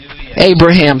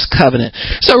Abraham's covenant.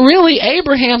 So really,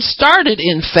 Abraham started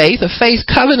in faith, a faith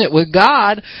covenant with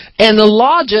God, and the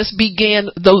law just began.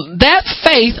 That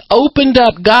faith opened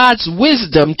up God's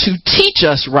wisdom to teach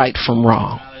us right from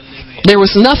wrong. There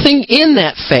was nothing in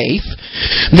that faith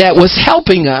that was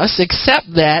helping us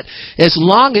except that as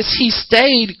long as he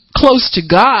stayed close to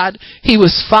God, he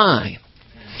was fine.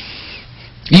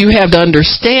 You have to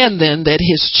understand then that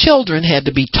his children had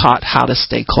to be taught how to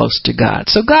stay close to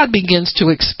God. So God begins to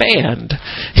expand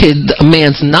a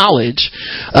man's knowledge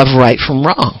of right from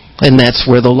wrong. And that's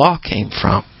where the law came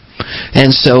from.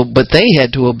 And so, but they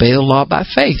had to obey the law by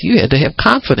faith. You had to have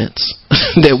confidence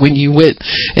that when you went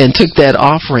and took that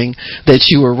offering that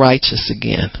you were righteous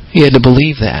again. You had to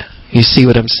believe that. You see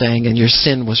what I'm saying? And your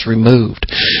sin was removed.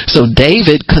 So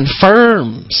David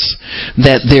confirms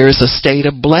that there is a state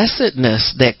of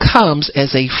blessedness that comes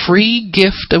as a free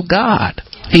gift of God.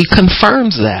 He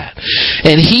confirms that.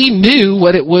 And he knew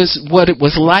what it was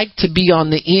like to be on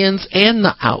the ins and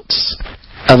the outs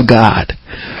of God,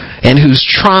 and who's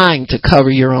trying to cover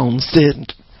your own sin.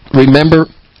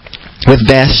 Remember with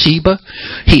Bathsheba?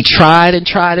 He tried and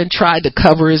tried and tried to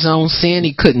cover his own sin.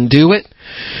 He couldn't do it.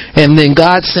 And then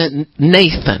God sent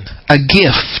Nathan, a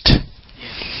gift,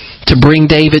 to bring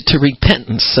David to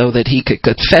repentance so that he could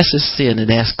confess his sin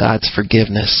and ask God's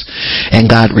forgiveness. And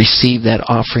God received that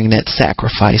offering, that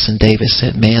sacrifice. And David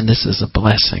said, man, this is a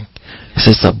blessing. This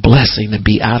is a blessing to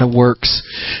be out of works,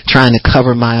 trying to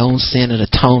cover my own sin and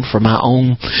atone for my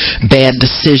own bad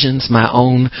decisions, my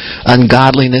own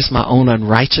ungodliness, my own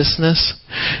unrighteousness.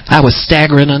 I was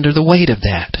staggering under the weight of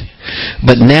that.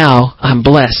 But now I'm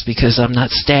blessed because I'm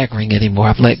not staggering anymore.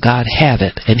 I've let God have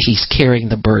it, and He's carrying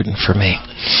the burden for me.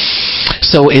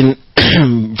 So in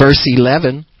verse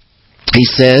 11, he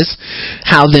says,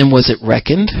 how then was it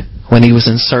reckoned? When he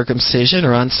was in circumcision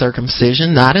or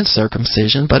uncircumcision, not in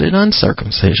circumcision, but in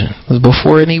uncircumcision. It was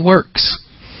before any works.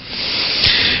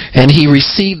 And he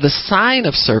received the sign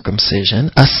of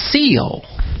circumcision, a seal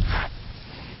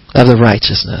of the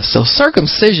righteousness. So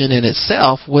circumcision in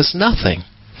itself was nothing.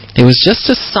 It was just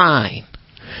a sign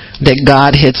that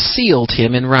God had sealed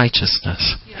him in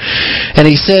righteousness. And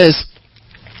he says,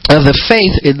 of the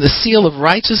faith, in the seal of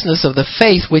righteousness of the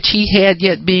faith which he had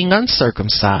yet being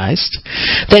uncircumcised,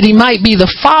 that he might be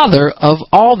the father of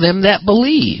all them that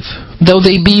believe, though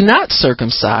they be not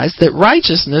circumcised, that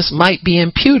righteousness might be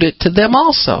imputed to them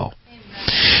also.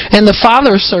 And the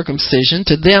father of circumcision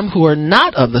to them who are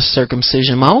not of the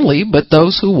circumcision only, but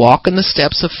those who walk in the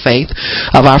steps of faith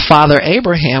of our father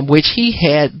Abraham, which he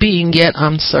had being yet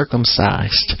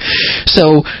uncircumcised.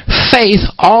 So faith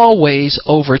always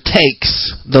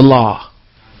overtakes the law.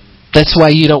 That's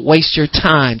why you don't waste your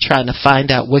time trying to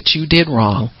find out what you did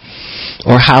wrong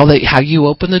or how you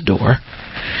open the door.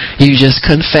 You just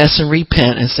confess and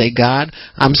repent and say, God,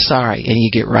 I'm sorry. And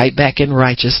you get right back in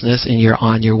righteousness and you're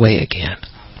on your way again.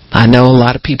 I know a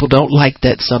lot of people don't like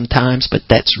that sometimes, but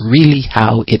that's really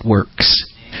how it works.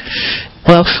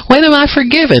 Well, when am I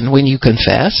forgiven? When you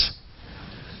confess.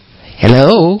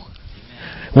 Hello?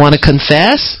 Want to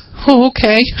confess? Oh,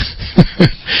 okay.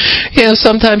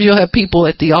 Sometimes you'll have people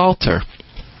at the altar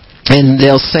and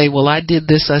they'll say, well, I did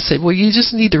this. I said, well, you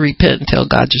just need to repent and tell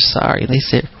God you're sorry. And they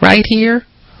said, right here?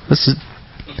 This is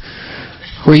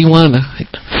where you want to,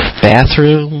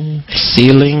 bathroom,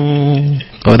 ceiling,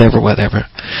 whatever.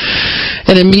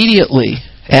 And immediately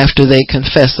after they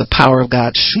confess, the power of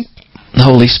God, the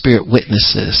Holy Spirit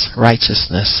witnesses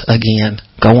righteousness again.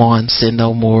 Go on, sin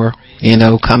no more.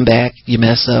 Come back, you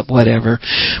mess up, whatever.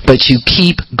 But you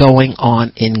keep going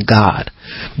on in God.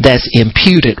 That's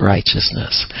imputed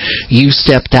righteousness. You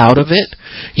stepped out of it.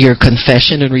 Your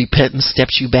confession and repentance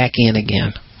steps you back in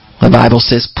again. The Bible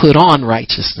says, put on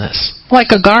righteousness, like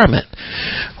a garment.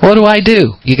 What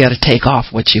do? You got to take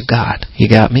off what you've got. You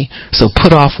got me? So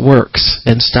put off works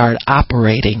and start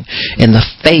operating in the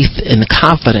faith and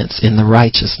confidence in the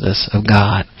righteousness of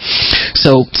God.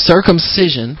 So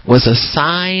circumcision was a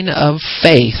sign of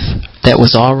faith that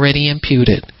was already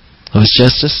imputed. It was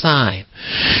just a sign.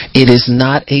 It is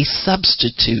not a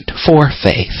substitute for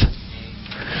faith.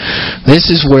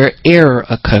 This is where error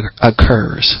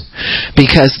occurs,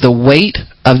 because the weight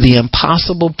of the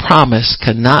impossible promise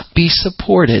cannot be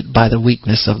supported by the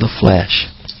weakness of the flesh.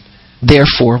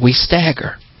 Therefore, we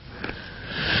stagger.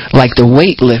 Like the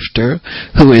weightlifter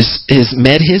who is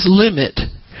met his limit,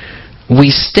 we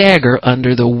stagger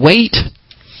under the weight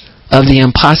of the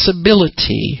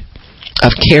impossibility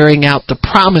of carrying out the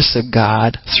promise of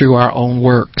God through our own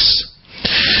works.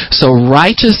 So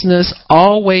righteousness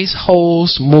always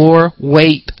holds more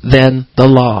weight than the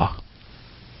law.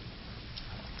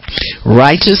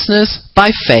 Righteousness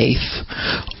by faith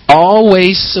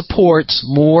always supports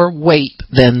more weight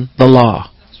than the law.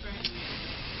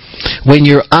 When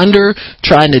you're under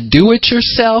trying to do it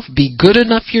yourself, be good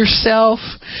enough yourself,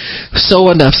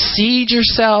 sow enough seed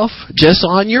yourself, just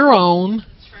on your own.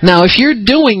 Now, if you're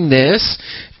doing this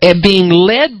and being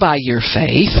led by your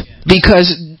faith,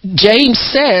 because James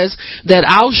says that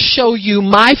I'll show you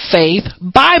my faith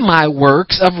by my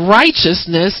works of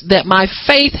righteousness that my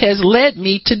faith has led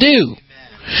me to do.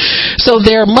 So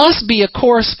there must be a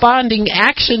corresponding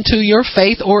action to your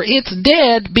faith, or it's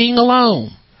dead being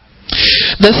alone.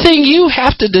 The thing you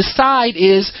have to decide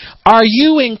is, are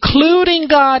you including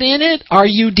God in it? Are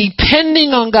you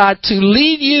depending on God to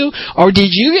lead you? Or did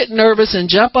you get nervous and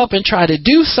jump up and try to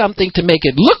do something to make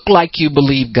it look like you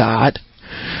believe God,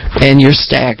 and you're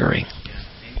staggering?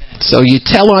 So you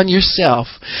tell on yourself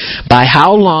by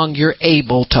how long you're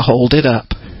able to hold it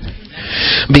up.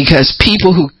 Because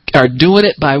people who are doing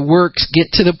it by works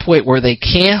get to the point where they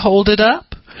can't hold it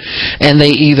up, and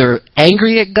they either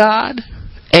angry at God,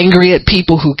 angry at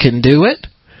people who can do it,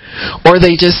 or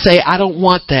they just say, I don't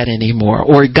want that anymore,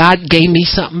 or God gave me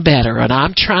something better and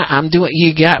I'm doing,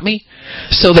 you got me?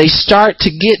 So they start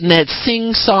to get in that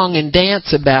sing song and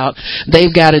dance about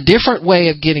they've got a different way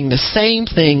of getting the same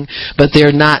thing, but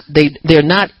they're not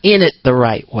in it the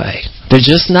right way. They're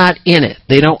just not in it.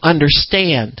 They don't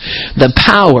understand the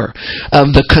power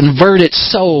of the converted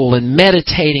soul and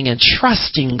meditating and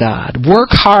trusting God.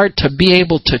 Work hard to be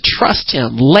able to trust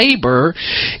Him. Labor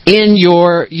in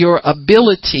your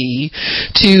ability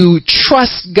to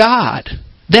trust God.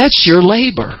 That's your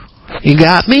labor. You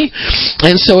got me?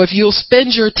 And so if you'll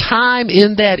spend your time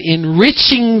in that,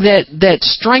 enriching that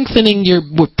strengthening your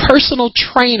personal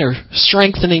trainer,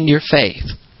 strengthening your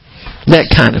faith,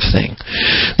 that kind of thing,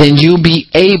 then you'll be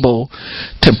able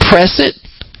to press it,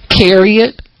 carry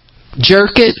it,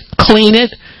 jerk it, clean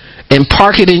it, and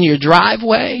park it in your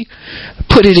driveway,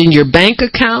 put it in your bank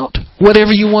account,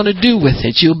 whatever you want to do with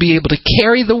it. You'll be able to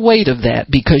carry the weight of that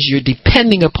because you're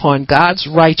depending upon God's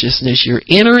righteousness. You're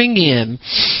entering in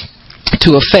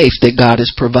to a faith that God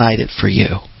has provided for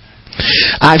you.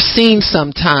 I've seen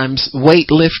sometimes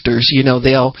weightlifters,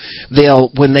 they'll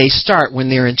when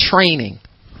they're in training,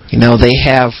 they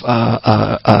have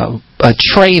a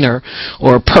trainer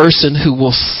or a person who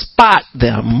will spot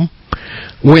them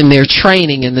when they're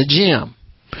training in the gym.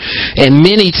 And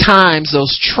many times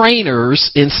those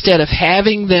trainers, instead of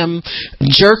having them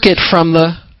jerk it from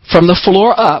the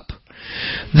floor up,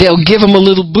 they'll give them a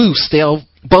little boost. They'll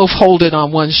both hold it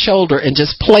on one shoulder and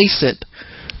just place it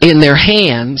in their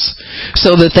hands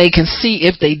so that they can see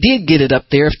if they did get it up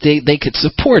there, if they could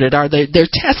support it. They're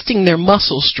testing their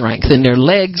muscle strength in their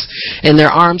legs and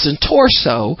their arms and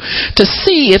torso to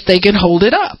see if they can hold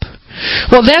it up.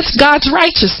 Well, that's God's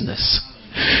righteousness.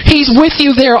 He's with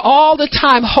you there all the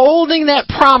time, holding that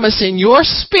promise in your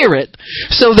spirit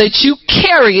so that you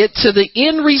carry it to the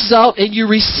end result and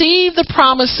you receive the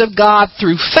promise of God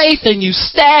through faith, and you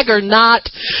stagger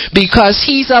not, because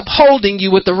He's upholding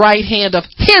you with the right hand of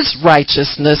His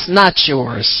righteousness, not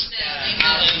yours.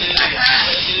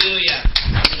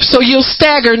 So you'll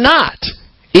stagger not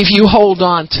if you hold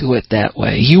on to it that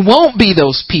way. You won't be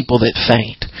those people that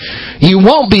faint. You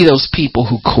won't be those people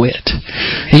who quit.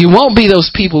 You won't be those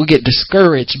people who get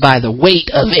discouraged by the weight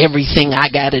of everything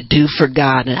I got to do for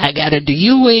God and I got to do.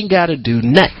 You ain't got to do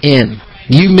nothing.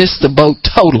 You missed the boat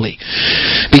totally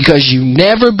because you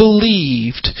never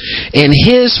believed in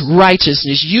His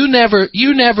righteousness. You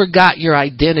never got your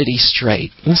identity straight.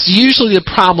 It's usually the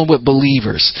problem with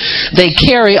believers. They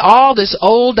carry all this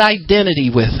old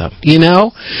identity with them.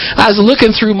 I was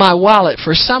looking through my wallet.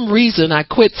 For some reason, I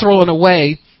quit throwing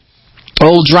away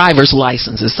Old driver's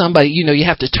licenses. Somebody, you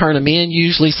have to turn them in.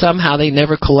 Usually, somehow, they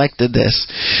never collected this.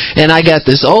 And I got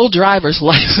this old driver's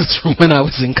license from when I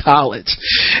was in college.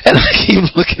 And I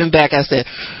keep looking back. I said,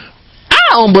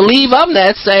 I don't believe I'm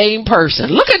that same person.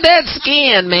 Look at that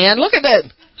skin, man. Look at that.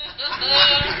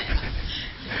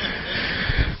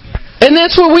 And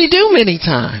that's what we do many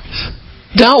times.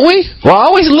 Don't we? We're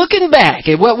always looking back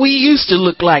at what we used to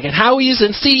look like and how we used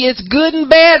to see it's good and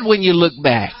bad when you look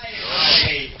back.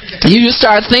 You just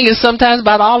start thinking sometimes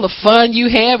about all the fun you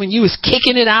had when you was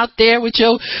kicking it out there with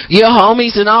your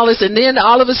homies and all this, and then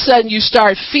all of a sudden you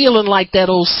start feeling like that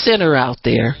old sinner out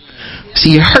there. So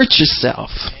you hurt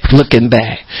yourself looking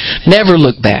back. Never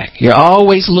look back. You're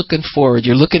always looking forward.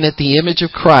 You're looking at the image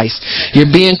of Christ.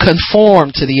 You're being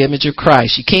conformed to the image of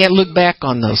Christ. You can't look back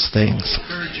on those things.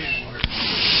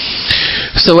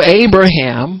 So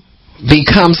Abraham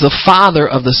becomes the father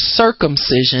of the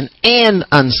circumcision and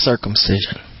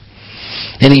uncircumcision.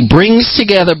 And he brings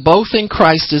together both in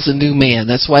Christ as a new man.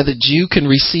 That's why the Jew can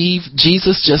receive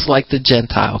Jesus just like the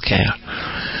Gentile can.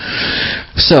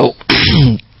 So,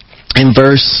 in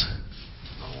verse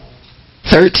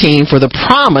 13, for the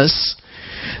promise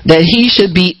that he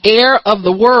should be heir of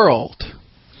the world.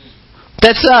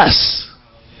 That's us.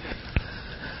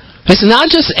 It's not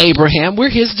just Abraham.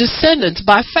 We're his descendants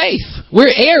by faith.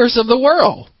 We're heirs of the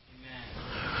world.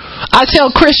 I tell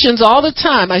Christians all the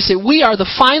time, I say, we are the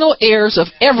final heirs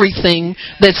of everything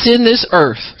that's in this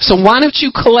earth. So why don't you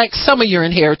collect some of your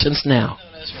inheritance now?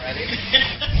 That's right.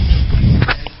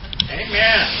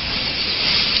 Amen.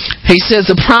 He says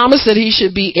the promise that he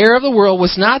should be heir of the world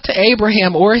was not to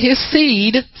Abraham or his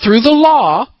seed through the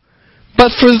law,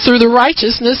 but through the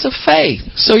righteousness of faith.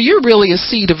 So you're really a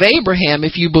seed of Abraham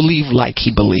if you believe like he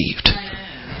believed.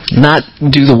 Not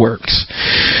do the works.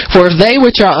 For if they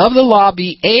which are of the law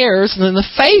be heirs, then the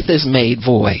faith is made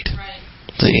void. Right.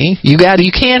 See? You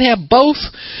can't have both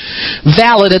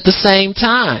valid at the same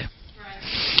time.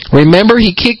 Right. Remember,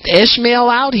 he kicked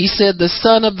Ishmael out. He said the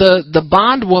son of the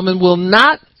bondwoman will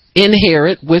not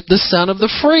inherit with the son of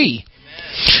the free.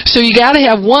 Amen. So you got to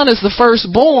have one as the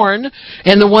firstborn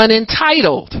and the one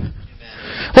entitled. Amen.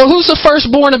 Well, who's the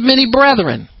firstborn of many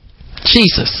brethren?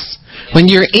 Jesus. When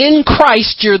you're in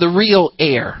Christ, you're the real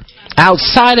heir.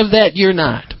 Outside of that, you're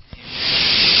not.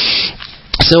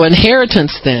 So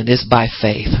inheritance then is by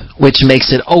faith, which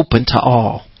makes it open to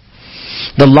all.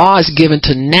 The law is given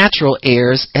to natural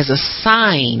heirs as a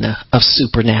sign of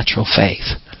supernatural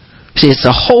faith. See, it's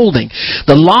a holding.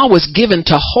 The law was given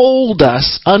to hold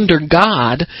us under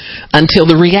God until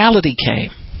the reality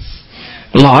came.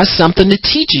 Law is something that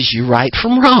teaches you right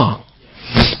from wrong.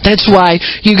 That's why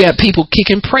you got people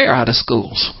kicking prayer out of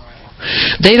schools.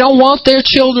 They don't want their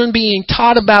children being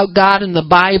taught about God and the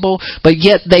Bible, but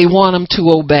yet they want them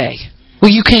to obey.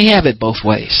 Well, you can't have it both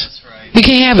ways. You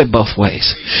can't have it both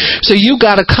ways. So you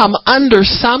got to come under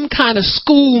some kind of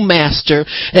schoolmaster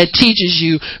that teaches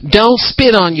you don't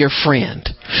spit on your friend.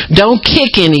 Don't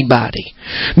kick anybody.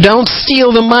 Don't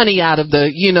steal the money out of the,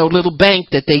 little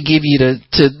bank that they give you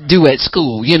to do at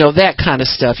school. That kind of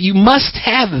stuff. You must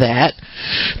have that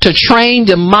to train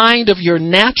the mind of your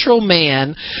natural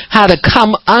man how to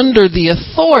come under the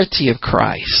authority of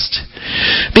Christ.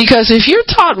 Because if you're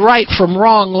taught right from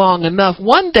wrong long enough,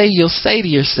 one day you'll say to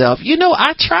yourself,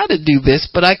 I try to do this,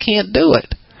 but I can't do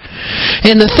it.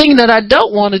 And the thing that I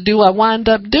don't want to do, I wind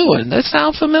up doing. That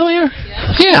sound familiar?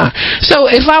 Yeah. So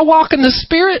if I walk in the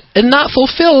Spirit and not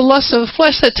fulfill the lust of the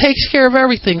flesh, that takes care of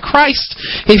everything. Christ,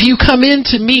 if you come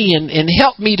into me and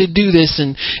help me to do this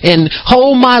and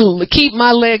keep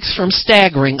my legs from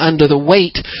staggering under the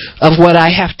weight of what I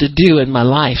have to do in my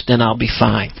life, then I'll be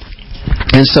fine.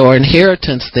 And so our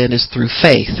inheritance then is through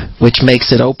faith, which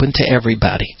makes it open to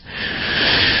everybody.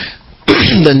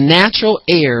 The natural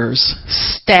heirs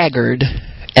staggered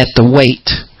at the weight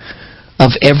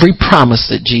of every promise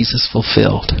that Jesus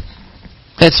fulfilled.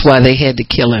 That's why they had to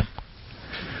kill him.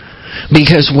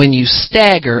 Because when you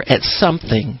stagger at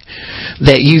something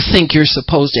that you think you're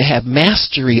supposed to have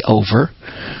mastery over,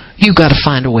 you've got to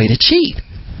find a way to cheat.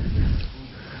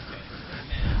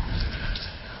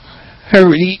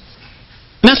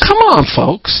 Now come on,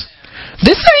 folks.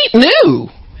 This ain't new.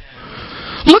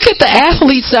 Look at the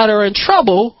athletes that are in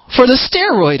trouble for the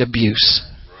steroid abuse.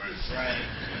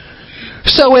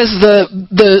 So as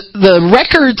the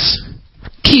records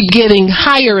keep getting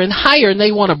higher and higher and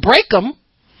they want to break them,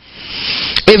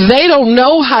 if they don't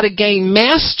know how to gain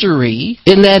mastery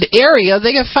in that area,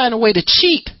 they got to find a way to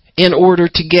cheat in order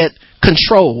to get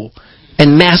control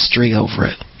and mastery over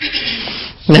it.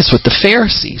 And that's what the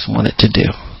Pharisees wanted to do.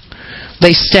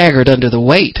 They staggered under the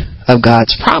weight of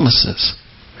God's promises.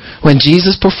 When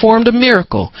Jesus performed a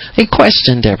miracle, they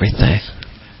questioned everything.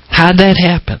 How'd that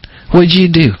happen? What'd you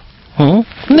do?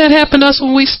 Didn't that happen to us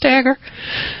when we stagger?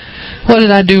 What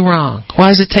did I do wrong? Why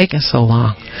is it taking so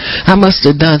long? I must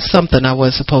have done something I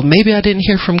wasn't supposed. Maybe I didn't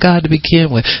hear from God to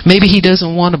begin with. Maybe He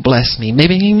doesn't want to bless me.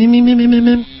 Maybe.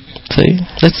 See?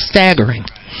 That's staggering.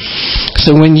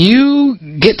 So when you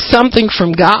get something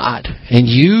from God and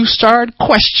you start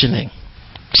questioning,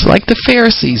 it's like the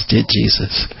Pharisees did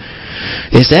Jesus.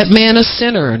 Is that man a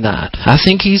sinner or not? I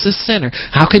think he's a sinner.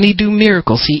 How can he do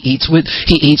miracles? He eats with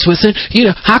sin.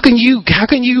 How can you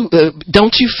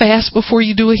don't you fast before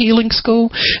you do a healing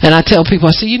school? And I tell people,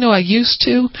 I say, I used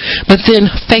to, but then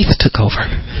faith took over.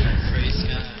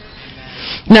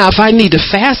 Now, if I need to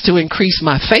fast to increase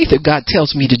my faith, if God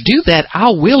tells me to do that,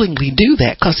 I'll willingly do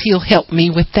that because He'll help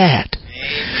me with that.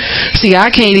 See,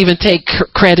 I can't even take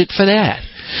credit for that.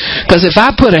 Because if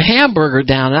I put a hamburger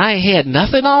down and I ain't had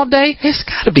nothing all day, it's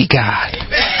got to be God.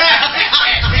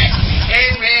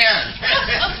 Amen.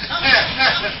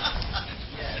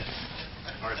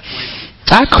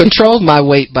 I controlled my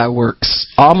weight by works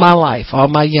all my life, all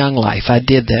my young life. I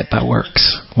did that by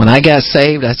works. When I got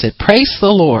saved, I said, praise the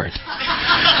Lord.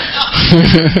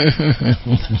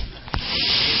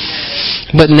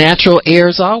 But natural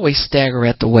heirs always stagger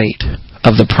at the weight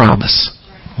of the promise.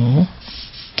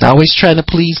 Always trying to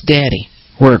please Daddy.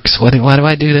 Works. Why do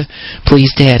I do to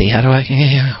please Daddy? How do I?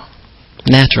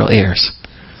 Natural heirs.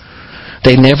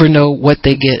 They never know what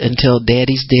they get until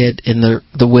Daddy's dead and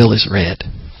the will is read.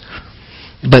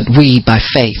 But we, by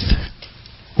faith,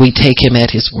 we take Him at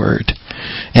His word.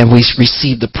 And we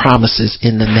receive the promises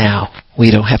in the now. We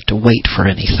don't have to wait for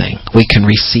anything. We can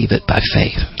receive it by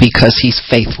faith. Because He's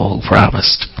faithful who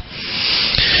promised.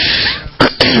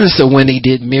 So when He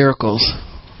did miracles,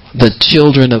 the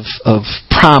children of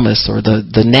promise, or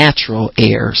the natural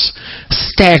heirs,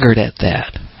 staggered at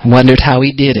that. Wondered how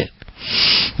He did it.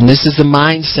 And this is the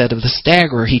mindset of the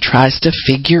staggerer. He tries to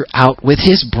figure out with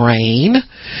his brain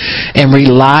and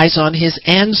relies on his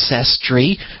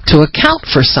ancestry to account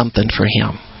for something for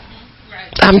him.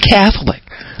 I'm Catholic.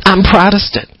 I'm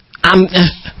Protestant.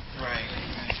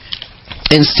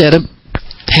 Instead of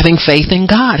having faith in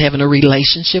God, having a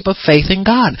relationship of faith in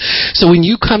God. So when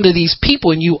you come to these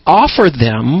people and you offer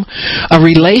them a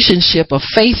relationship of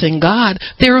faith in God,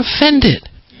 they're offended.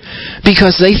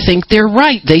 Because they think they're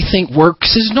right. They think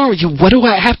works is normal. What do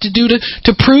I have to do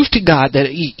to prove to God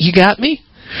that you got me?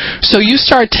 So you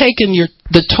start taking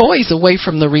the toys away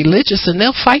from the religious and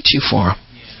they'll fight you for them.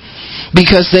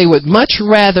 Because they would much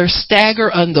rather stagger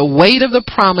under the weight of the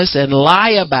promise and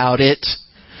lie about it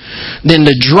than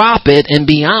to drop it and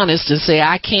be honest and say,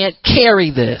 I can't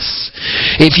carry this.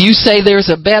 If you say there's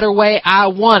a better way, I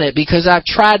want it because I've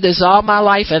tried this all my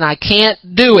life and I can't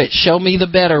do it. Show me the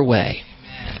better way.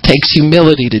 Takes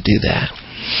humility to do that.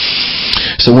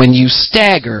 So when you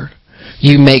stagger,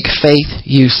 you make faith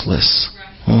useless.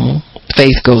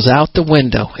 Faith goes out the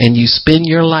window and you spend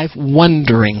your life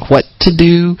wondering what to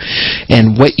do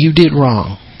and what you did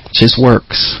wrong. It just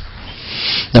works.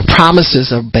 The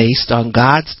promises are based on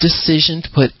God's decision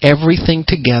to put everything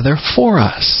together for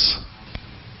us.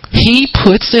 He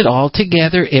puts it all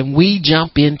together and we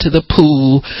jump into the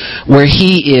pool where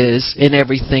He is and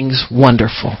everything's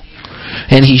wonderful.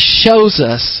 And He shows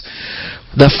us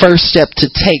the first step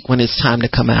to take when it's time to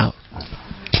come out.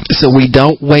 So we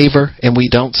don't waver and we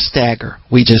don't stagger.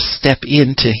 We just step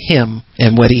into Him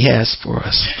and what He has for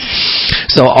us.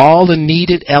 So all the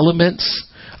needed elements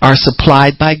are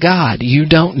supplied by God. You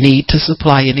don't need to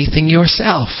supply anything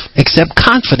yourself except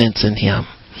confidence in Him.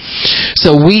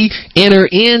 So we enter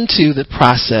into the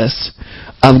process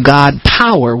of God's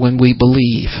power when we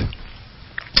believe.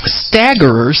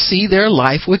 Staggerers see their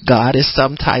life with God as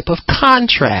some type of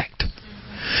contract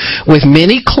with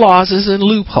many clauses and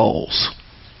loopholes.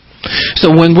 So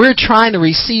when we're trying to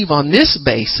receive on this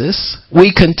basis,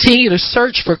 we continue to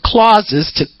search for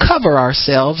clauses to cover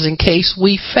ourselves in case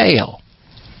we fail.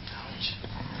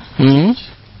 We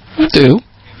do.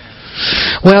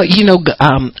 Well,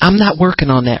 I'm not working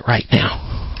on that right now.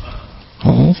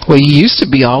 Well, you used to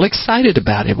be all excited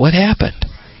about it. What happened?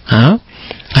 Huh?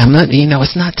 I'm not,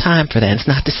 it's not time for that. It's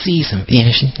not the season.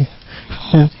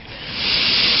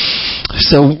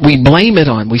 So we blame it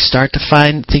on. We start to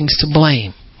find things to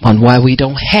blame on why we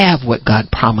don't have what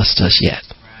God promised us yet.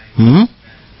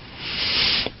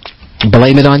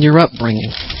 Blame it on your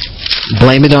upbringing.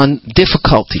 Blame it on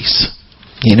difficulties.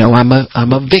 I'm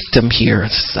a victim here.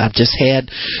 I've just had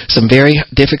some very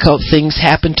difficult things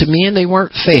happen to me and they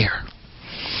weren't fair.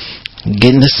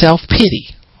 Get into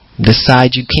self-pity.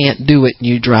 Decide you can't do it and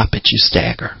you drop it, you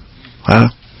stagger.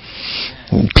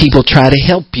 People try to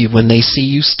help you when they see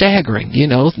you staggering.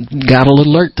 Got to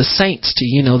alert the saints to,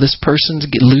 this person's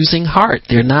losing heart.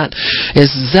 They're not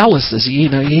as zealous as,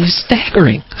 you're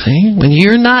staggering. See? When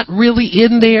you're not really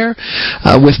in there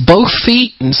with both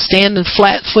feet and standing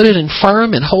flat-footed and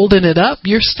firm and holding it up,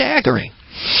 you're staggering.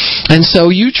 And so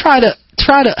you try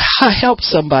to help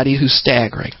somebody who's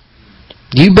staggering.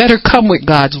 You better come with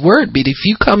God's word, but if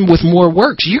you come with more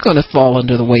works, you're going to fall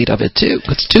under the weight of it too.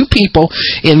 Because two people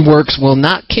in works will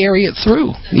not carry it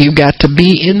through. You've got to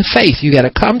be in faith. You've got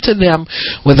to come to them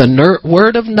with a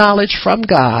word of knowledge from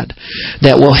God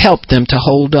that will help them to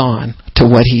hold on to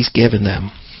what He's given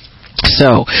them.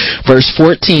 So, verse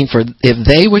 14, for if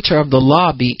they which are of the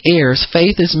law be heirs,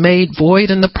 faith is made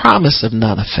void and the promise of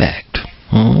none effect.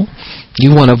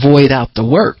 You want to void out the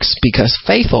works, because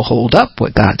faith will hold up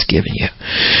what God's given you.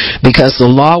 Because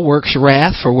the law works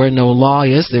wrath, for where no law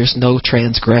is, there's no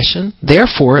transgression.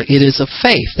 Therefore, it is of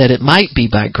faith, that it might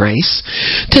be by grace,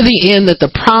 to the end that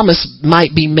the promise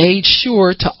might be made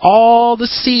sure to all the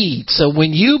seed. So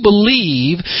when you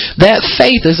believe, that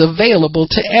faith is available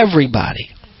to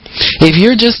everybody. If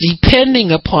you're just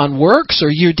depending upon works, or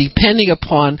you're depending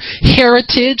upon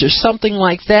heritage or something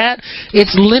like that,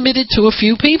 it's limited to a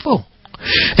few people.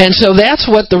 And so that's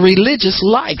what the religious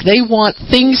like. They want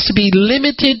things to be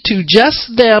limited to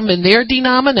just them and their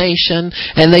denomination,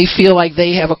 and they feel like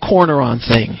they have a corner on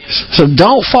things. So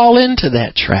don't fall into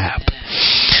that trap.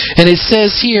 And it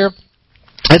says here,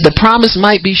 that the promise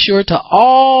might be sure to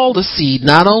all the seed,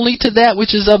 not only to that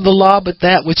which is of the law, but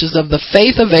that which is of the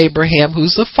faith of Abraham,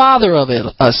 who's the father of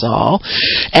us all.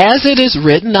 As it is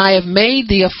written, I have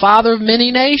made thee a father of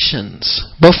many nations,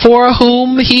 before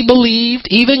whom he believed,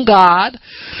 even God,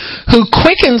 who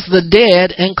quickens the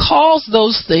dead and calls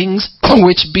those things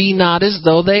which be not as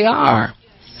though they are.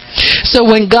 So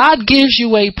when God gives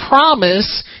you a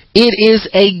promise, it is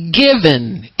a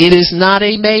given. It is not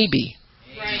a maybe.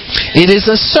 It is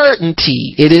a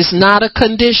certainty. It is not a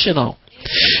conditional.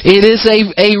 It is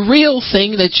a real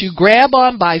thing that you grab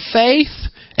on by faith,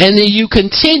 and then you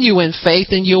continue in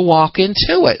faith and you walk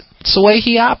into it. It's the way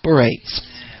He operates.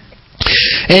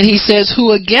 And He says, who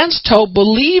against hope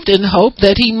believed in hope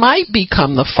that he might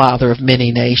become the father of many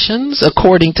nations,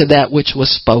 according to that which was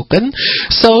spoken,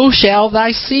 so shall thy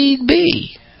seed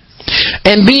be.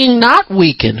 And being not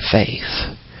weak in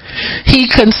faith, he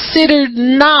considered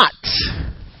not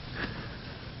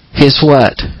his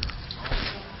what?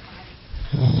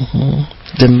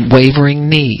 The wavering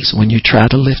knees. When you try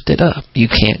to lift it up, you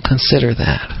can't consider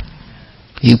that.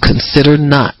 You consider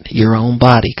not your own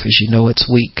body because you know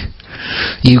it's weak.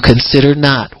 You consider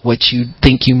not what you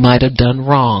think you might have done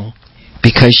wrong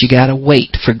because you got to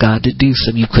wait for God to do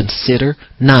something. You consider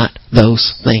not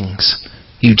those things.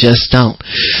 You just don't.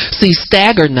 See,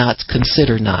 Stagger-Nots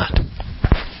consider not.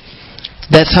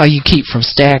 That's how you keep from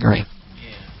staggering.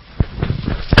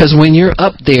 Because when you're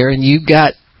up there and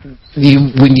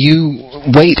when you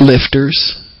weightlifters,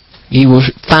 you will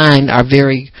find are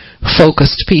very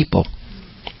focused people.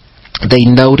 They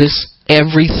notice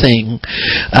everything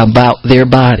about their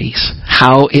bodies,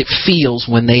 how it feels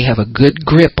when they have a good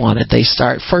grip on it. They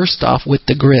start first off with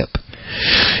the grip.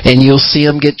 And you'll see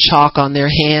them get chalk on their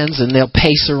hands, and they'll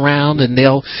pace around, and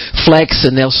they'll flex,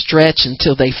 and they'll stretch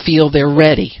until they feel they're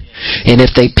ready. And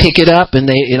if they pick it up, and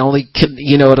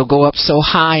it'll go up so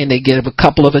high, and they give a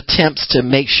couple of attempts to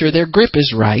make sure their grip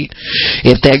is right.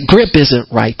 If that grip isn't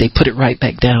right, they put it right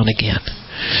back down again.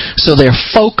 So they're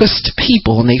focused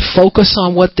people, and they focus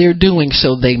on what they're doing,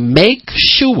 so they make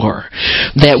sure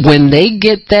that when they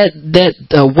get that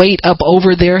weight up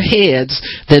over their heads,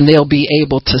 then they'll be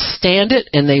able to stand it,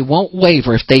 and they won't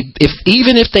waver.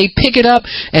 Even if they pick it up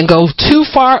and go too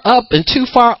far up and too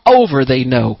far over, they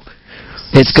know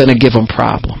it's going to give them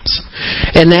problems.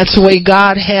 And that's the way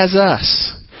God has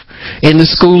us in the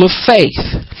school of faith,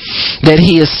 that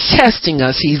He is testing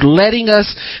us. He's letting us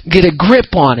get a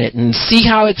grip on it and see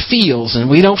how it feels, and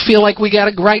we don't feel like we got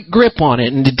a right grip on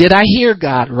it. And did I hear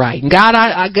God right? And God,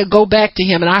 I go back to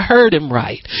Him and I heard Him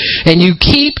right. And you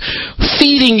keep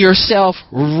feeding yourself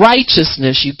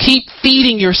righteousness. You keep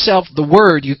feeding yourself the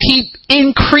Word. You keep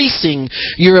increasing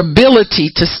your ability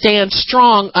to stand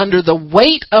strong under the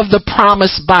weight of the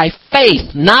promise by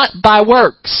faith, not by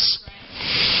works.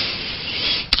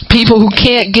 People who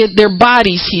can't get their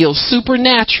bodies healed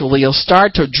supernaturally will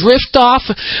start to drift off.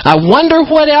 I wonder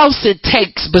what else it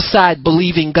takes beside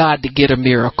believing God to get a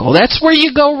miracle. That's where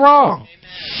you go wrong.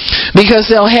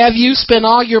 Because they'll have you spend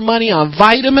all your money on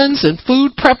vitamins and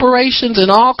food preparations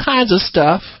and all kinds of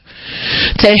stuff.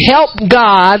 To help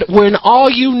God when all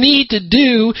you need to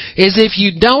do is, if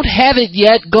you don't have it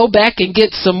yet, go back and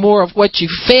get some more of what you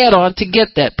fed on to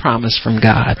get that promise from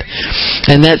God.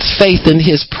 And that's faith in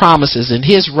His promises and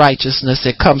His righteousness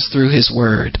that comes through His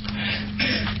Word.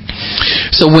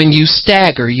 So when you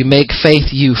stagger, you make faith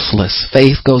useless.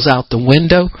 Faith goes out the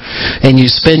window, and you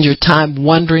spend your time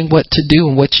wondering what to do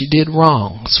and what you did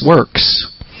wrong. It works.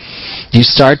 You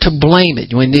start to blame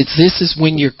it. This is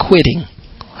when you're quitting,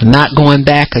 not going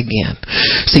back again.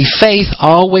 See, faith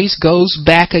always goes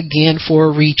back again for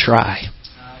a retry.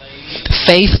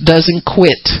 Faith doesn't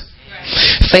quit.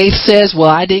 Faith says, well,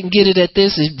 I didn't get it at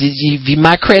this.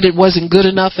 My credit wasn't good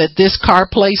enough at this car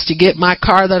place to get my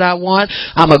car that I want.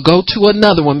 I'm going to go to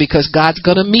another one because God's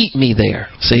going to meet me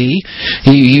there. See?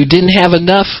 You didn't have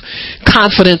enough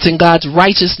confidence in God's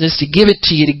righteousness to give it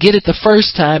to you to get it the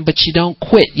first time, but you don't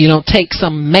quit. You don't take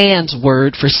some man's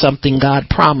word for something God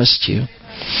promised you.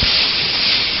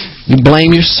 You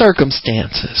blame your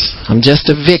circumstances. I'm just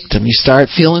a victim. You start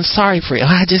feeling sorry for it. Oh,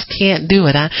 I just can't do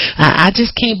it. I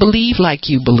just can't believe like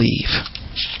you believe.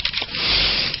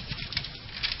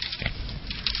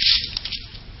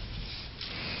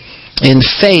 In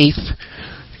faith,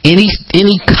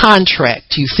 any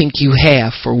contract you think you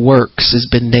have for works has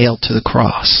been nailed to the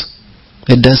cross.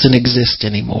 It doesn't exist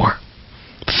anymore.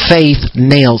 Faith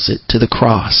nails it to the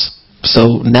cross.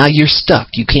 So now you're stuck.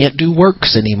 You can't do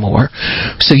works anymore.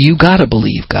 So you got to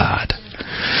believe God.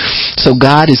 So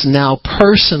God is now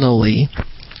personally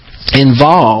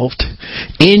involved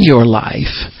in your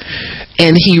life,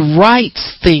 and He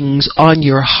writes things on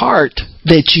your heart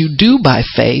that you do by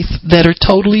faith that are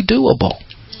totally doable.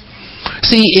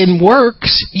 See, in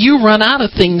works, you run out of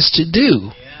things to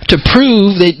do to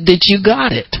prove that you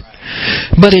got it.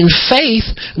 But in faith,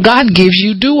 God gives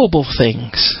you doable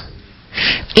things.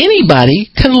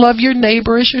 Anybody can love your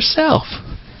neighbor as yourself.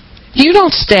 You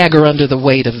don't stagger under the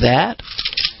weight of that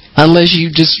unless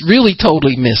you just really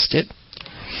totally missed it.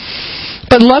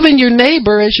 But loving your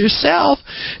neighbor as yourself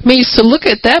means to look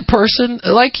at that person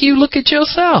like you look at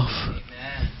yourself.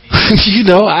 You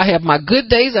know, I have my good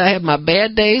days, I have my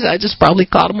bad days. I just probably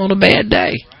caught them on a bad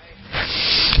day.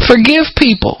 Forgive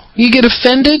people. You get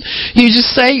offended, you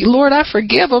just say, Lord, I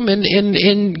forgive them,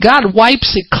 and God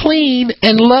wipes it clean,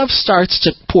 and love starts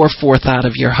to pour forth out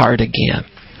of your heart again.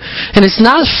 And it's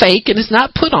not fake, and it's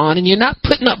not put on, and you're not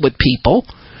putting up with people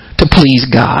to please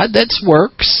God. That's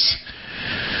works.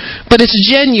 But it's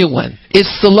genuine.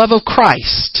 It's the love of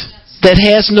Christ that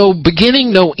has no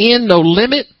beginning, no end, no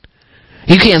limit.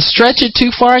 You can't stretch it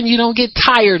too far, and you don't get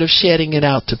tired of shedding it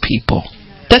out to people.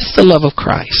 That's the love of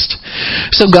Christ.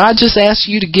 So God just asks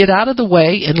you to get out of the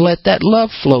way and let that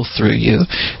love flow through you.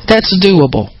 That's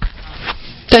doable.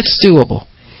 That's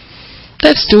doable.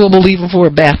 That's doable even for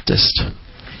a Baptist.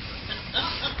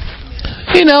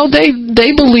 You know,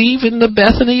 they believe in the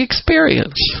Bethany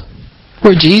experience,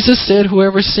 where Jesus said,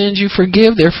 whoever sins you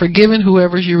forgive, they're forgiven.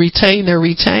 Whoever you retain, they're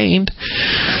retained.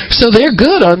 So they're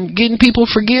good on getting people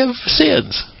to forgive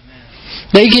sins.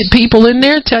 They get people in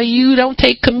there, tell you don't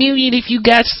take communion if you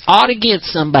got aught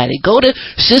against somebody. Go to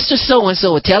Sister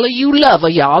So-and-so and tell her you love her.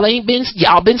 Y'all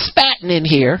been spatting in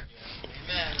here.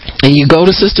 And you go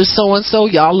to Sister So-and-so,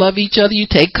 y'all love each other, you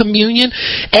take communion,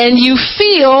 and you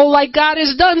feel like God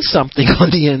has done something on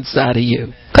the inside of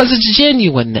you. Because it's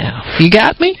genuine now. You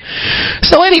got me?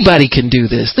 So anybody can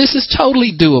do this. This is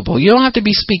totally doable. You don't have to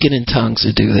be speaking in tongues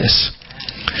to do this.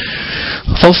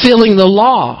 Fulfilling the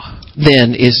law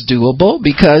then is doable,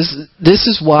 because this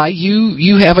is why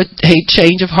you have a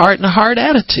change of heart and a hard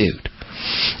attitude.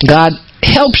 God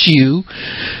helps you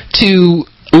to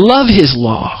love His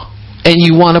law, and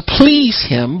you want to please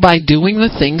Him by doing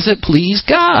the things that please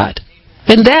God.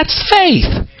 And that's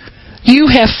faith. You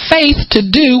have faith to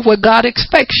do what God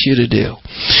expects you to do.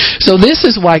 So this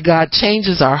is why God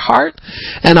changes our heart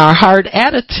and our heart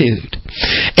attitude.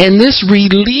 And this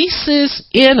releases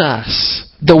in us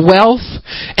the wealth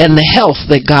and the health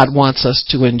that God wants us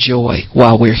to enjoy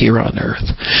while we're here on earth.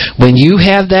 When you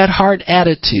have that heart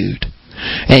attitude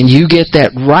and you get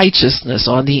that righteousness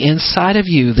on the inside of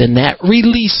you, then that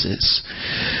releases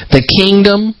the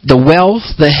kingdom, the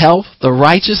wealth, the health, the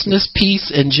righteousness, peace,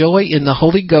 and joy in the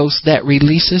Holy Ghost. That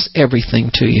releases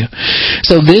everything to you.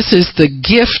 So this is the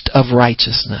gift of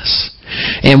righteousness.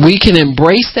 And we can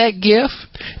embrace that gift,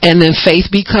 and then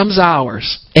faith becomes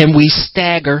ours, and we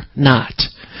stagger not.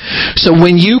 So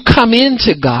when you come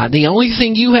into God, the only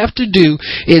thing you have to do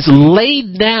is lay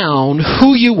down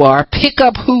who you are, pick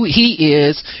up who He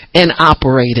is, and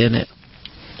operate in it.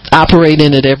 Operate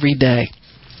in it every day.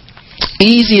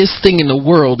 Easiest thing in the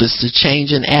world is to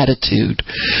change an attitude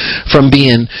from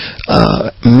being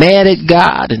mad at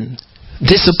God and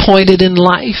disappointed in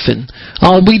life. And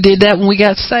we did that when we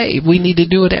got saved. We need to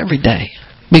do it every day.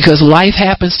 Because life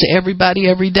happens to everybody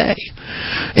every day.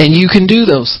 And you can do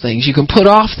those things. You can put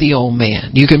off the old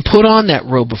man. You can put on that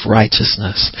robe of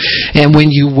righteousness. And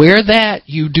when you wear that,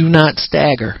 you do not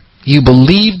stagger. You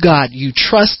believe God. You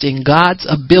trust in God's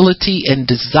ability and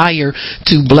desire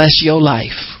to bless your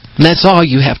life. And that's all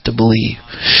you have to believe.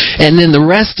 And then the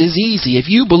rest is easy.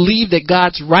 If you believe that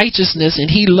God's righteousness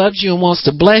and He loves you and wants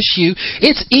to bless you,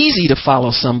 it's easy to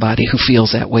follow somebody who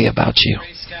feels that way about you.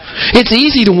 It's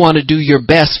easy to want to do your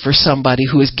best for somebody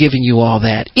who has given you all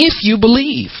that, if you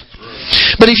believe.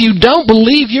 But if you don't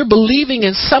believe, you're believing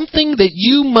in something that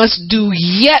you must do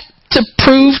yet to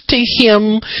prove to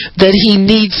Him that He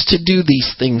needs to do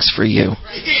these things for you.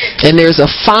 And there's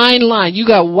a fine line. You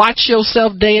got to watch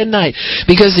yourself day and night,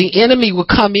 because the enemy will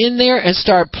come in there and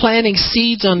start planting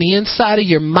seeds on the inside of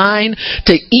your mind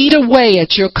to eat away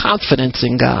at your confidence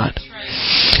in God.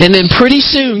 And then pretty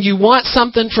soon you want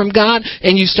something from God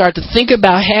and you start to think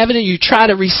about having it. You try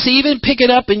to receive it, pick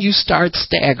it up, and you start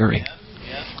staggering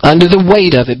under the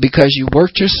weight of it because you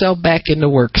worked yourself back into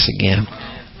works again.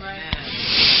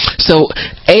 So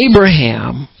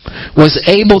Abraham was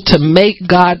able to make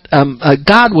God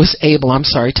was able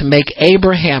to make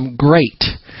Abraham great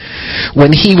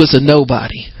when he was a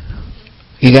nobody.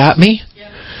 You got me?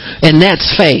 And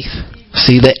that's faith.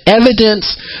 See, the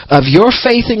evidence of your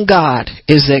faith in God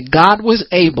is that God was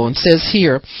able, and says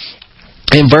here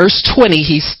in verse 20,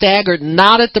 He staggered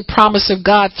not at the promise of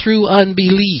God through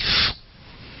unbelief.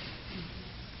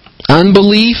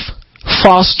 Unbelief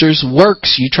fosters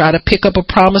works. You try to pick up a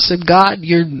promise of God,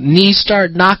 your knees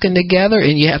start knocking together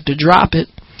and you have to drop it.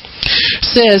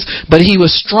 Says, but he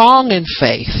was strong in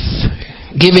faith,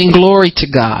 giving glory to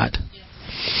God,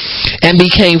 and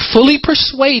became fully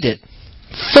persuaded.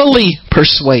 Fully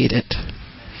persuaded.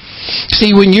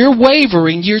 See, when you're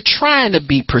wavering, you're trying to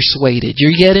be persuaded.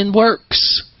 You're yet in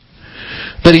works.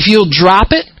 But if you'll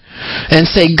drop it and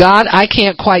say, God, I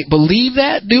can't quite believe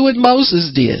that, do what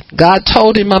Moses did. God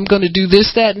told him, I'm going to do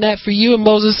this, that, and that for you. And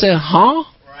Moses said, huh?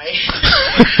 Right.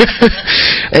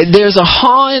 There's a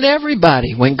huh in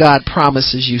everybody when God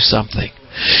promises you something.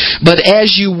 But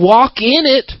as you walk in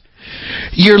it,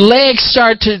 your legs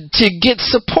start to get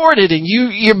supported, and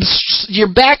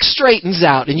your back straightens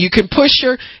out, and you can push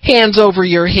your hands over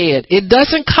your head. It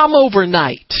doesn't come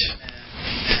overnight.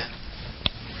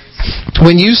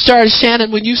 When you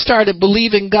started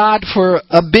believing God for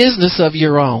a business of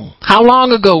your own, how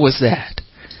long ago was that?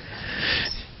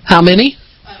 How many?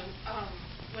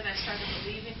 When I started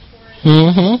believing for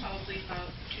it, probably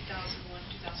about 2001,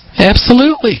 2002.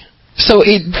 Absolutely. So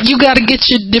you got to get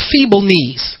your feeble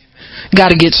knees. Got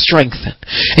to get strengthened.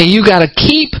 And you got to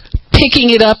keep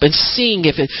picking it up and seeing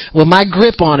if my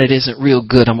grip on it isn't real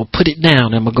good. I'm going to put it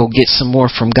down. I'm going to go get some more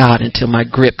from God until my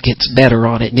grip gets better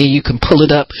on it. And then you can pull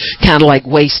it up kind of like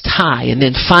waist high. And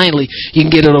then finally you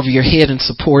can get it over your head and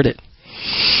support it.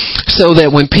 So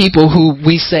that when people who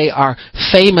we say are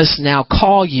famous now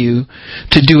call you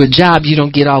to do a job, you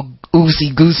don't get all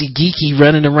oozy goozy geeky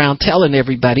running around telling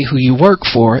everybody who you work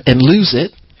for and lose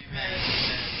it.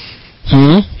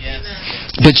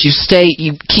 But you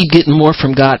keep getting more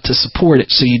from God to support it,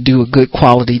 so you do a good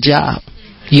quality job.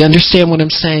 You understand what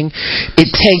I'm saying? It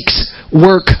takes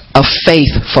work of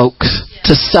faith, folks,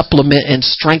 to supplement and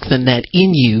strengthen that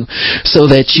in you so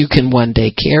that you can one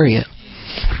day carry it.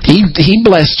 He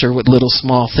blessed her with little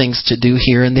small things to do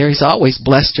here and there. He's always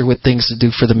blessed her with things to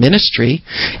do for the ministry,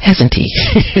 hasn't he?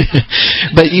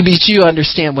 But you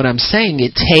understand what I'm saying.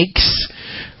 It takes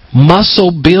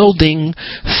muscle building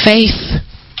faith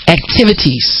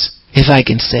activities, if I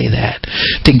can say that,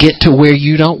 to get to where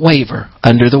you don't waver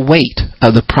under the weight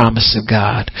of the promise of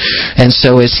God. And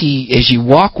so as you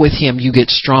walk with Him, you get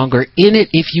stronger in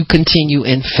it if you continue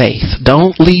in faith.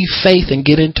 Don't leave faith and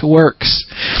get into works.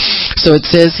 So it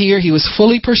says here, he was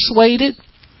fully persuaded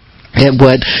that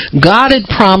what God had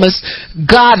promised,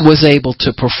 God was able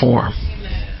to perform.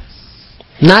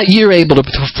 Not you're able to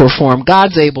perform,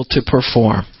 God's able to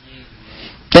perform.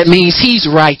 That means He's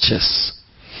righteous.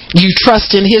 You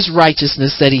trust in His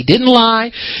righteousness, that He didn't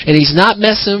lie, and He's not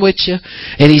messing with you,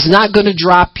 and He's not going to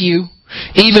drop you.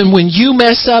 Even when you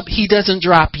mess up, He doesn't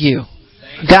drop you.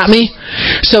 Got me?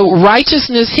 So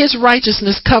righteousness, His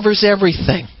righteousness covers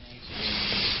everything.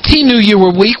 He knew you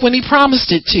were weak when He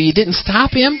promised it to you. Didn't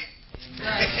stop Him.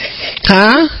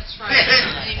 Huh?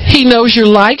 He knows your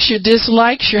likes, your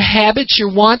dislikes, your habits,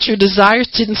 your wants, your desires.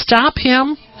 Didn't stop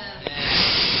Him.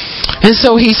 And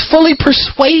so He's fully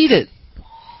persuaded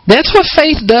That's what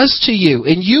faith does to you.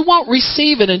 And you won't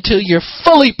receive it until you're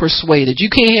fully persuaded. You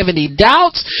can't have any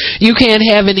doubts. You can't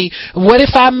have any, what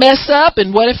if I mess up?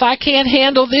 And what if I can't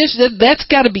handle this? That's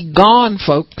got to be gone,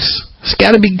 folks. It's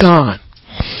got to be gone.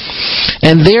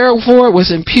 And therefore it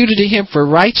was imputed to him for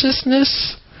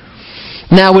righteousness.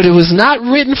 Now it was not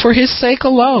written for his sake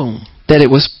alone that it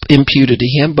was imputed to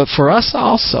him, but for us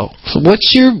also. So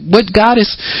what God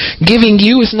is giving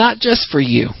you is not just for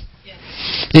you.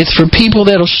 It's for people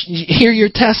that'll hear your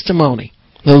testimony,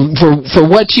 for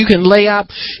what you can lay out,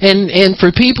 and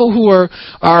for people who are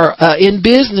in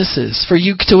businesses, for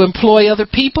you to employ other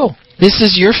people. This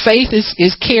is your faith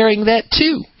is carrying that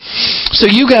too. So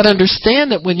you got to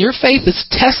understand that when your faith is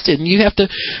tested and you have to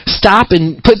stop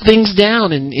and put things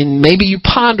down and maybe you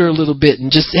ponder a little bit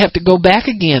and just have to go back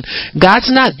again.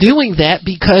 God's not doing that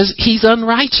because he's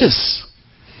unrighteous.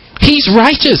 He's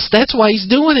righteous. That's why he's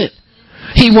doing it.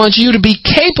 He wants you to be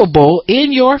capable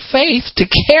in your faith to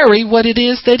carry what it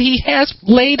is that he has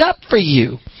laid up for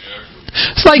you.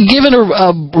 It's like giving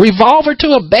a revolver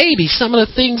to a baby. Some of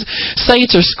the things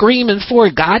saints are screaming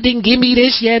for, God didn't give me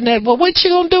this yet and that. Well, what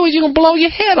you going to do is you're going to blow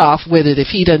your head off with it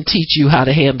if he doesn't teach you how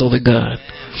to handle the gun.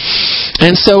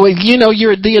 And so,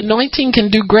 the anointing can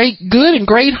do great good and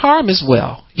great harm as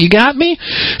well. You got me?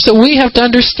 So we have to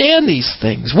understand these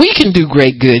things. We can do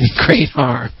great good and great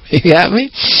harm. You got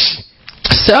me?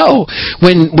 So,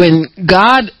 when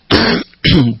God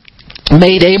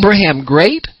made Abraham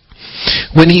great,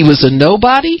 when he was a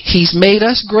nobody, he's made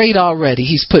us great already.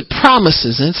 He's put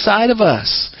promises inside of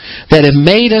us that have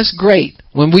made us great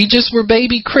when we just were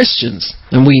baby Christians,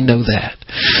 and we know that.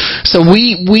 So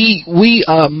we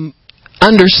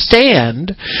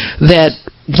understand that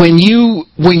when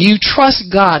you trust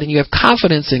God and you have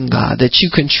confidence in God, that you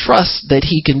can trust that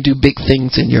he can do big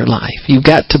things in your life. You've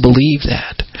got to believe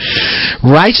that.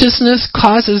 Righteousness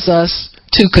causes us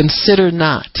to consider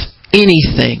not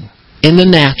anything in the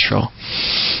natural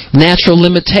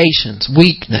limitations,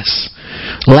 weakness,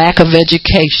 lack of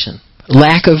education,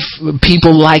 lack of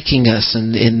people liking us,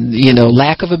 and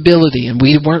lack of ability, and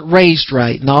we weren't raised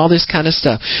right, and all this kind of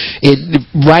stuff.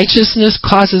 Righteousness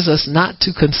causes us not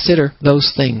to consider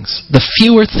those things. The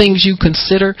fewer things you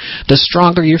consider, the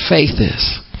stronger your faith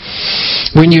is.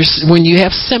 When you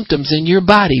have symptoms in your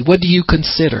body, what do you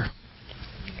consider?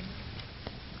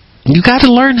 You got to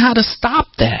learn how to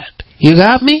stop that. You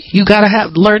got me? You got to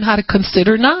learn how to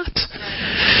consider not.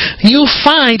 You'll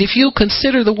find if you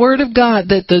consider the Word of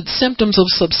God that the symptoms will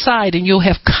subside and you'll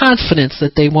have confidence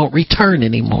that they won't return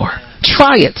anymore.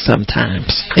 Try it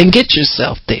sometimes and get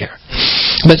yourself there.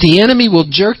 But the enemy will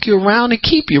jerk you around and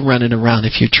keep you running around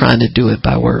if you're trying to do it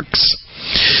by works.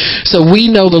 So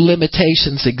we know the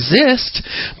limitations exist,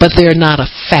 but they're not a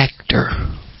factor.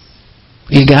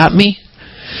 You got me?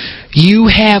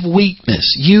 You have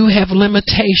weakness. You have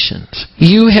limitations.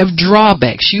 You have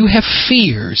drawbacks. You have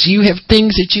fears. You have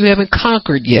things that you haven't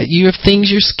conquered yet. You have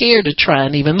things you're scared to try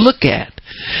and even look at.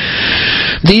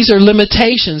 These are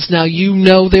limitations. Now you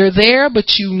know they're there,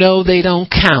 but you know they don't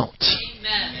count.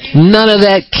 Amen. None of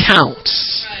that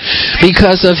counts.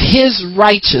 Because of his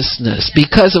righteousness.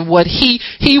 Because of what he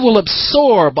will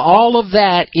absorb all of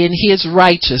that in his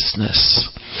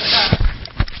righteousness.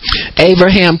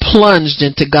 Abraham plunged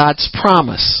into God's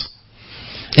promise.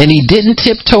 And he didn't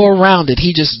tiptoe around it.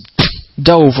 He just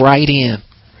dove right in.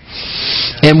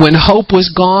 And when hope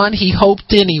was gone, he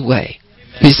hoped anyway.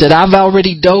 He said, I've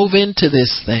already dove into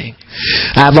this thing.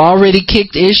 I've already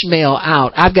kicked Ishmael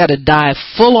out. I've got to dive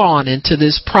full on into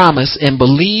this promise and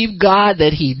believe God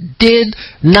that he did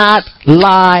not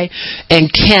lie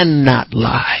and cannot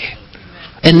lie.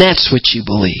 And that's what you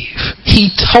believe.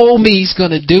 He told me he's going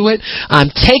to do it.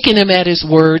 I'm taking him at his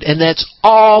word, and that's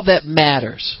all that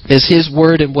matters, is his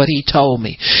word and what he told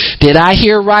me. Did I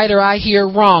hear right or I hear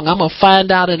wrong? I'm going to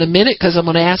find out in a minute because I'm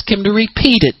going to ask him to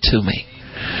repeat it to me.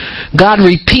 God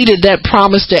repeated that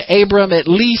promise to Abram at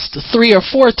least 3 or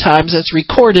 4 times. That's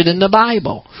recorded in the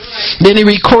Bible. Then he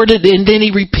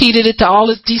repeated it to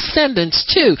all his descendants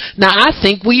too. Now I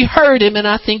think we heard him, and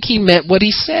I think he meant what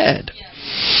he said.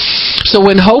 So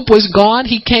when hope was gone,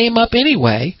 he came up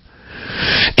anyway.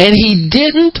 And he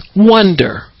didn't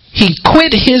wonder. He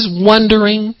quit his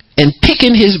wondering and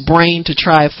picking his brain to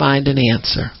try to find an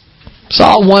answer. So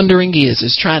all wondering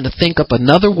is trying to think up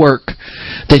another work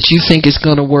that you think is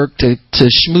going to work to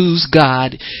schmooze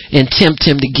God and tempt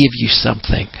him to give you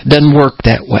something. Doesn't work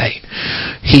that way.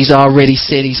 He's already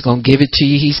said he's going to give it to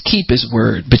you. He's keep his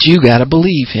word. But you got to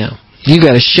believe him. You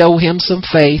got to show him some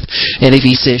faith. And if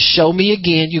he says, show me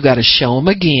again, you got to show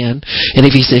him again. And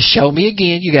if he says, show me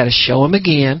again, you got to show him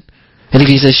again. And if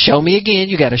he says, show me again,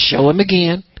 you got to show him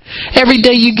again. Every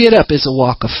day you get up is a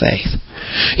walk of faith.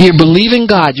 You're believing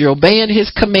God. You're obeying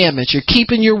His commandments. You're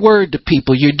keeping your word to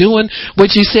people. You're doing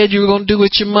what you said you were going to do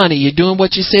with your money. You're doing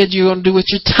what you said you were going to do with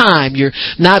your time. You're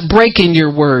not breaking your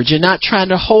word. You're not trying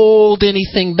to hold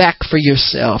anything back for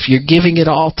yourself. You're giving it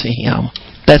all to Him.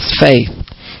 That's faith.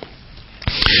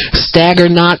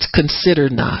 Stagger-Nots consider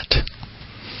not.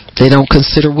 They don't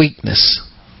consider weakness.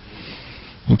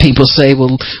 When people say,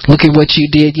 well, look at what you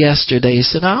did yesterday. You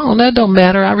said, oh, that don't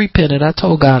matter. I repented. I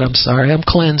told God I'm sorry. I'm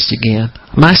cleansed again.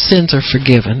 My sins are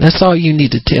forgiven. That's all you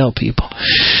need to tell people.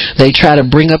 They try to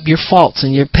bring up your faults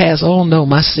and your past. Oh, no,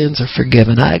 my sins are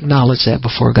forgiven. I acknowledge that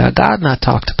before God. God not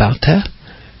talked about that.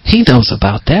 He knows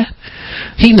about that.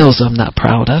 He knows I'm not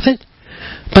proud of it.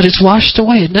 But it's washed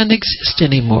away. It doesn't exist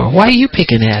anymore. Why are you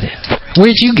picking at it?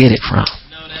 Where'd you get it from?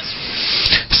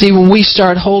 See, when we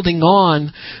start holding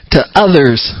on to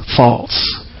others' faults,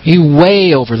 you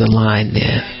way over the line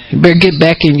then. You better get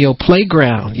back in your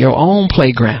playground, your own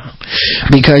playground.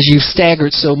 Because you've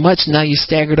staggered so much, now you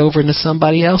staggered over into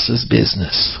somebody else's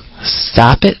business.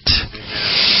 Stop it.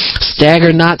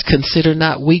 Stagger not, consider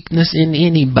not weakness in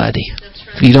anybody.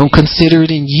 If you don't consider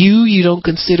it in you, you don't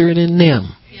consider it in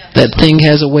them. That thing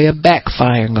has a way of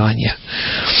backfiring on you.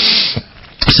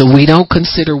 So we don't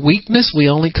consider weakness, we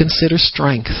only consider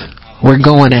strength. We're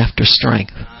going after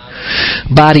strength.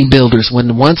 Bodybuilders,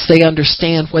 once they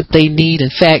understand what they need, in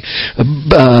fact,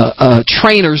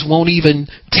 trainers won't even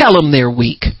tell them they're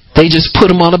weak. They just put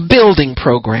them on a building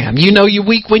program. You know you're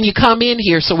weak when you come in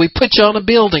here, so we put you on a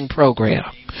building program.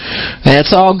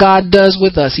 That's all God does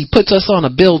with us. He puts us on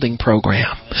a building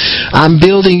program. I'm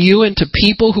building you into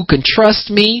people who can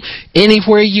trust me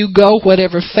anywhere you go,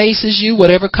 whatever faces you,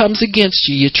 whatever comes against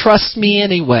you. You trust me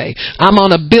anyway. I'm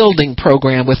on a building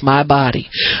program with my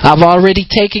body. I've already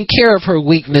taken care of her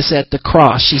weakness at the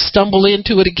cross. She stumbled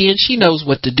into it again. She knows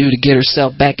what to do to get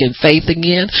herself back in faith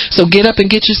again. So get up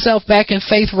and get yourself back in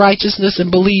faith, righteousness,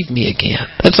 and believe me again.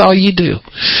 That's all you do.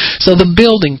 So the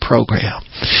building program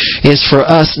is for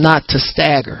us not to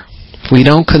stagger. We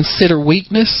don't consider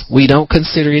weakness. We don't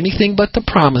consider anything but the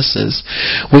promises.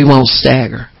 We won't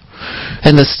stagger.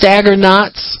 And the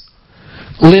Stagger-Nots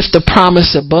lift the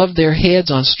promise above their heads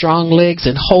on strong legs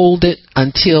and hold it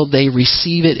until they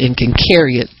receive it and can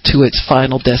carry it to its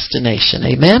final destination.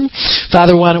 Amen?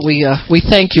 Father, why don't we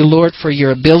thank you, Lord, for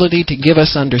your ability to give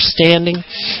us understanding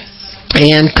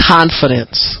and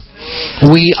confidence.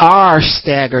 We are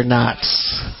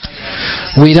Stagger-Nots.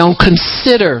 We don't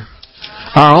consider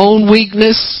our own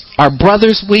weakness, our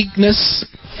brother's weakness.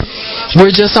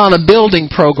 We're just on a building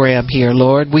program here,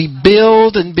 Lord. We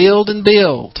build and build and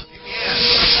build.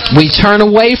 We turn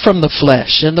away from the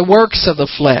flesh and the works of the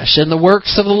flesh and the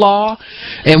works of the law,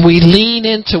 and we lean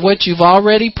into what you've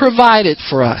already provided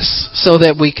for us so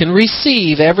that we can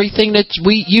receive everything that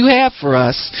you have for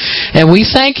us. And we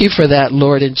thank you for that,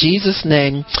 Lord, in Jesus'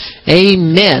 name.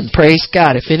 Amen. Praise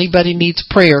God. If anybody needs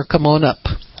prayer, come on up.